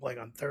 I will be playing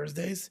on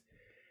Thursdays,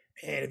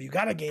 and if you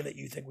got a game that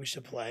you think we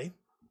should play,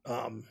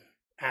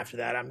 after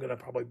that, I'm gonna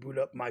probably boot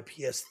up my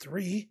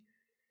PS3.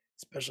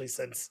 Especially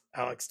since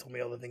Alex told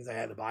me all the things I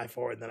had to buy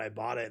for it, and then I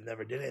bought it and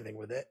never did anything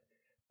with it.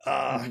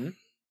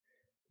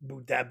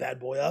 Boot that bad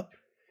boy up,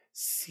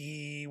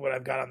 see what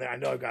I've got on there. I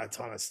know I've got a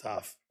ton of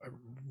stuff,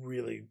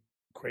 really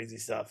crazy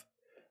stuff,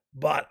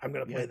 but I'm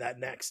gonna play that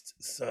next.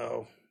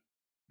 So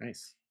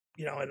nice.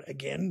 You know, and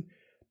again,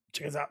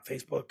 check us out: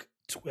 Facebook,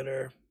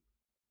 Twitter.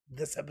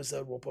 This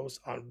episode will post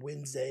on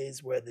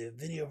Wednesdays, where the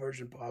video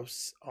version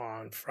posts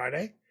on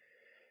Friday.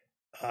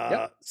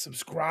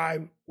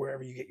 Subscribe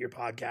wherever you get your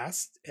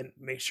podcast, and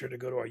make sure to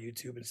go to our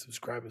YouTube and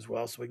subscribe as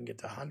well, so we can get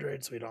to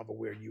 100, so we don't have a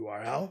weird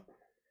URL.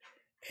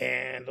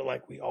 And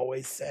like we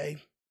always say,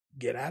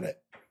 get at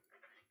it.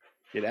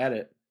 Get at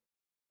it.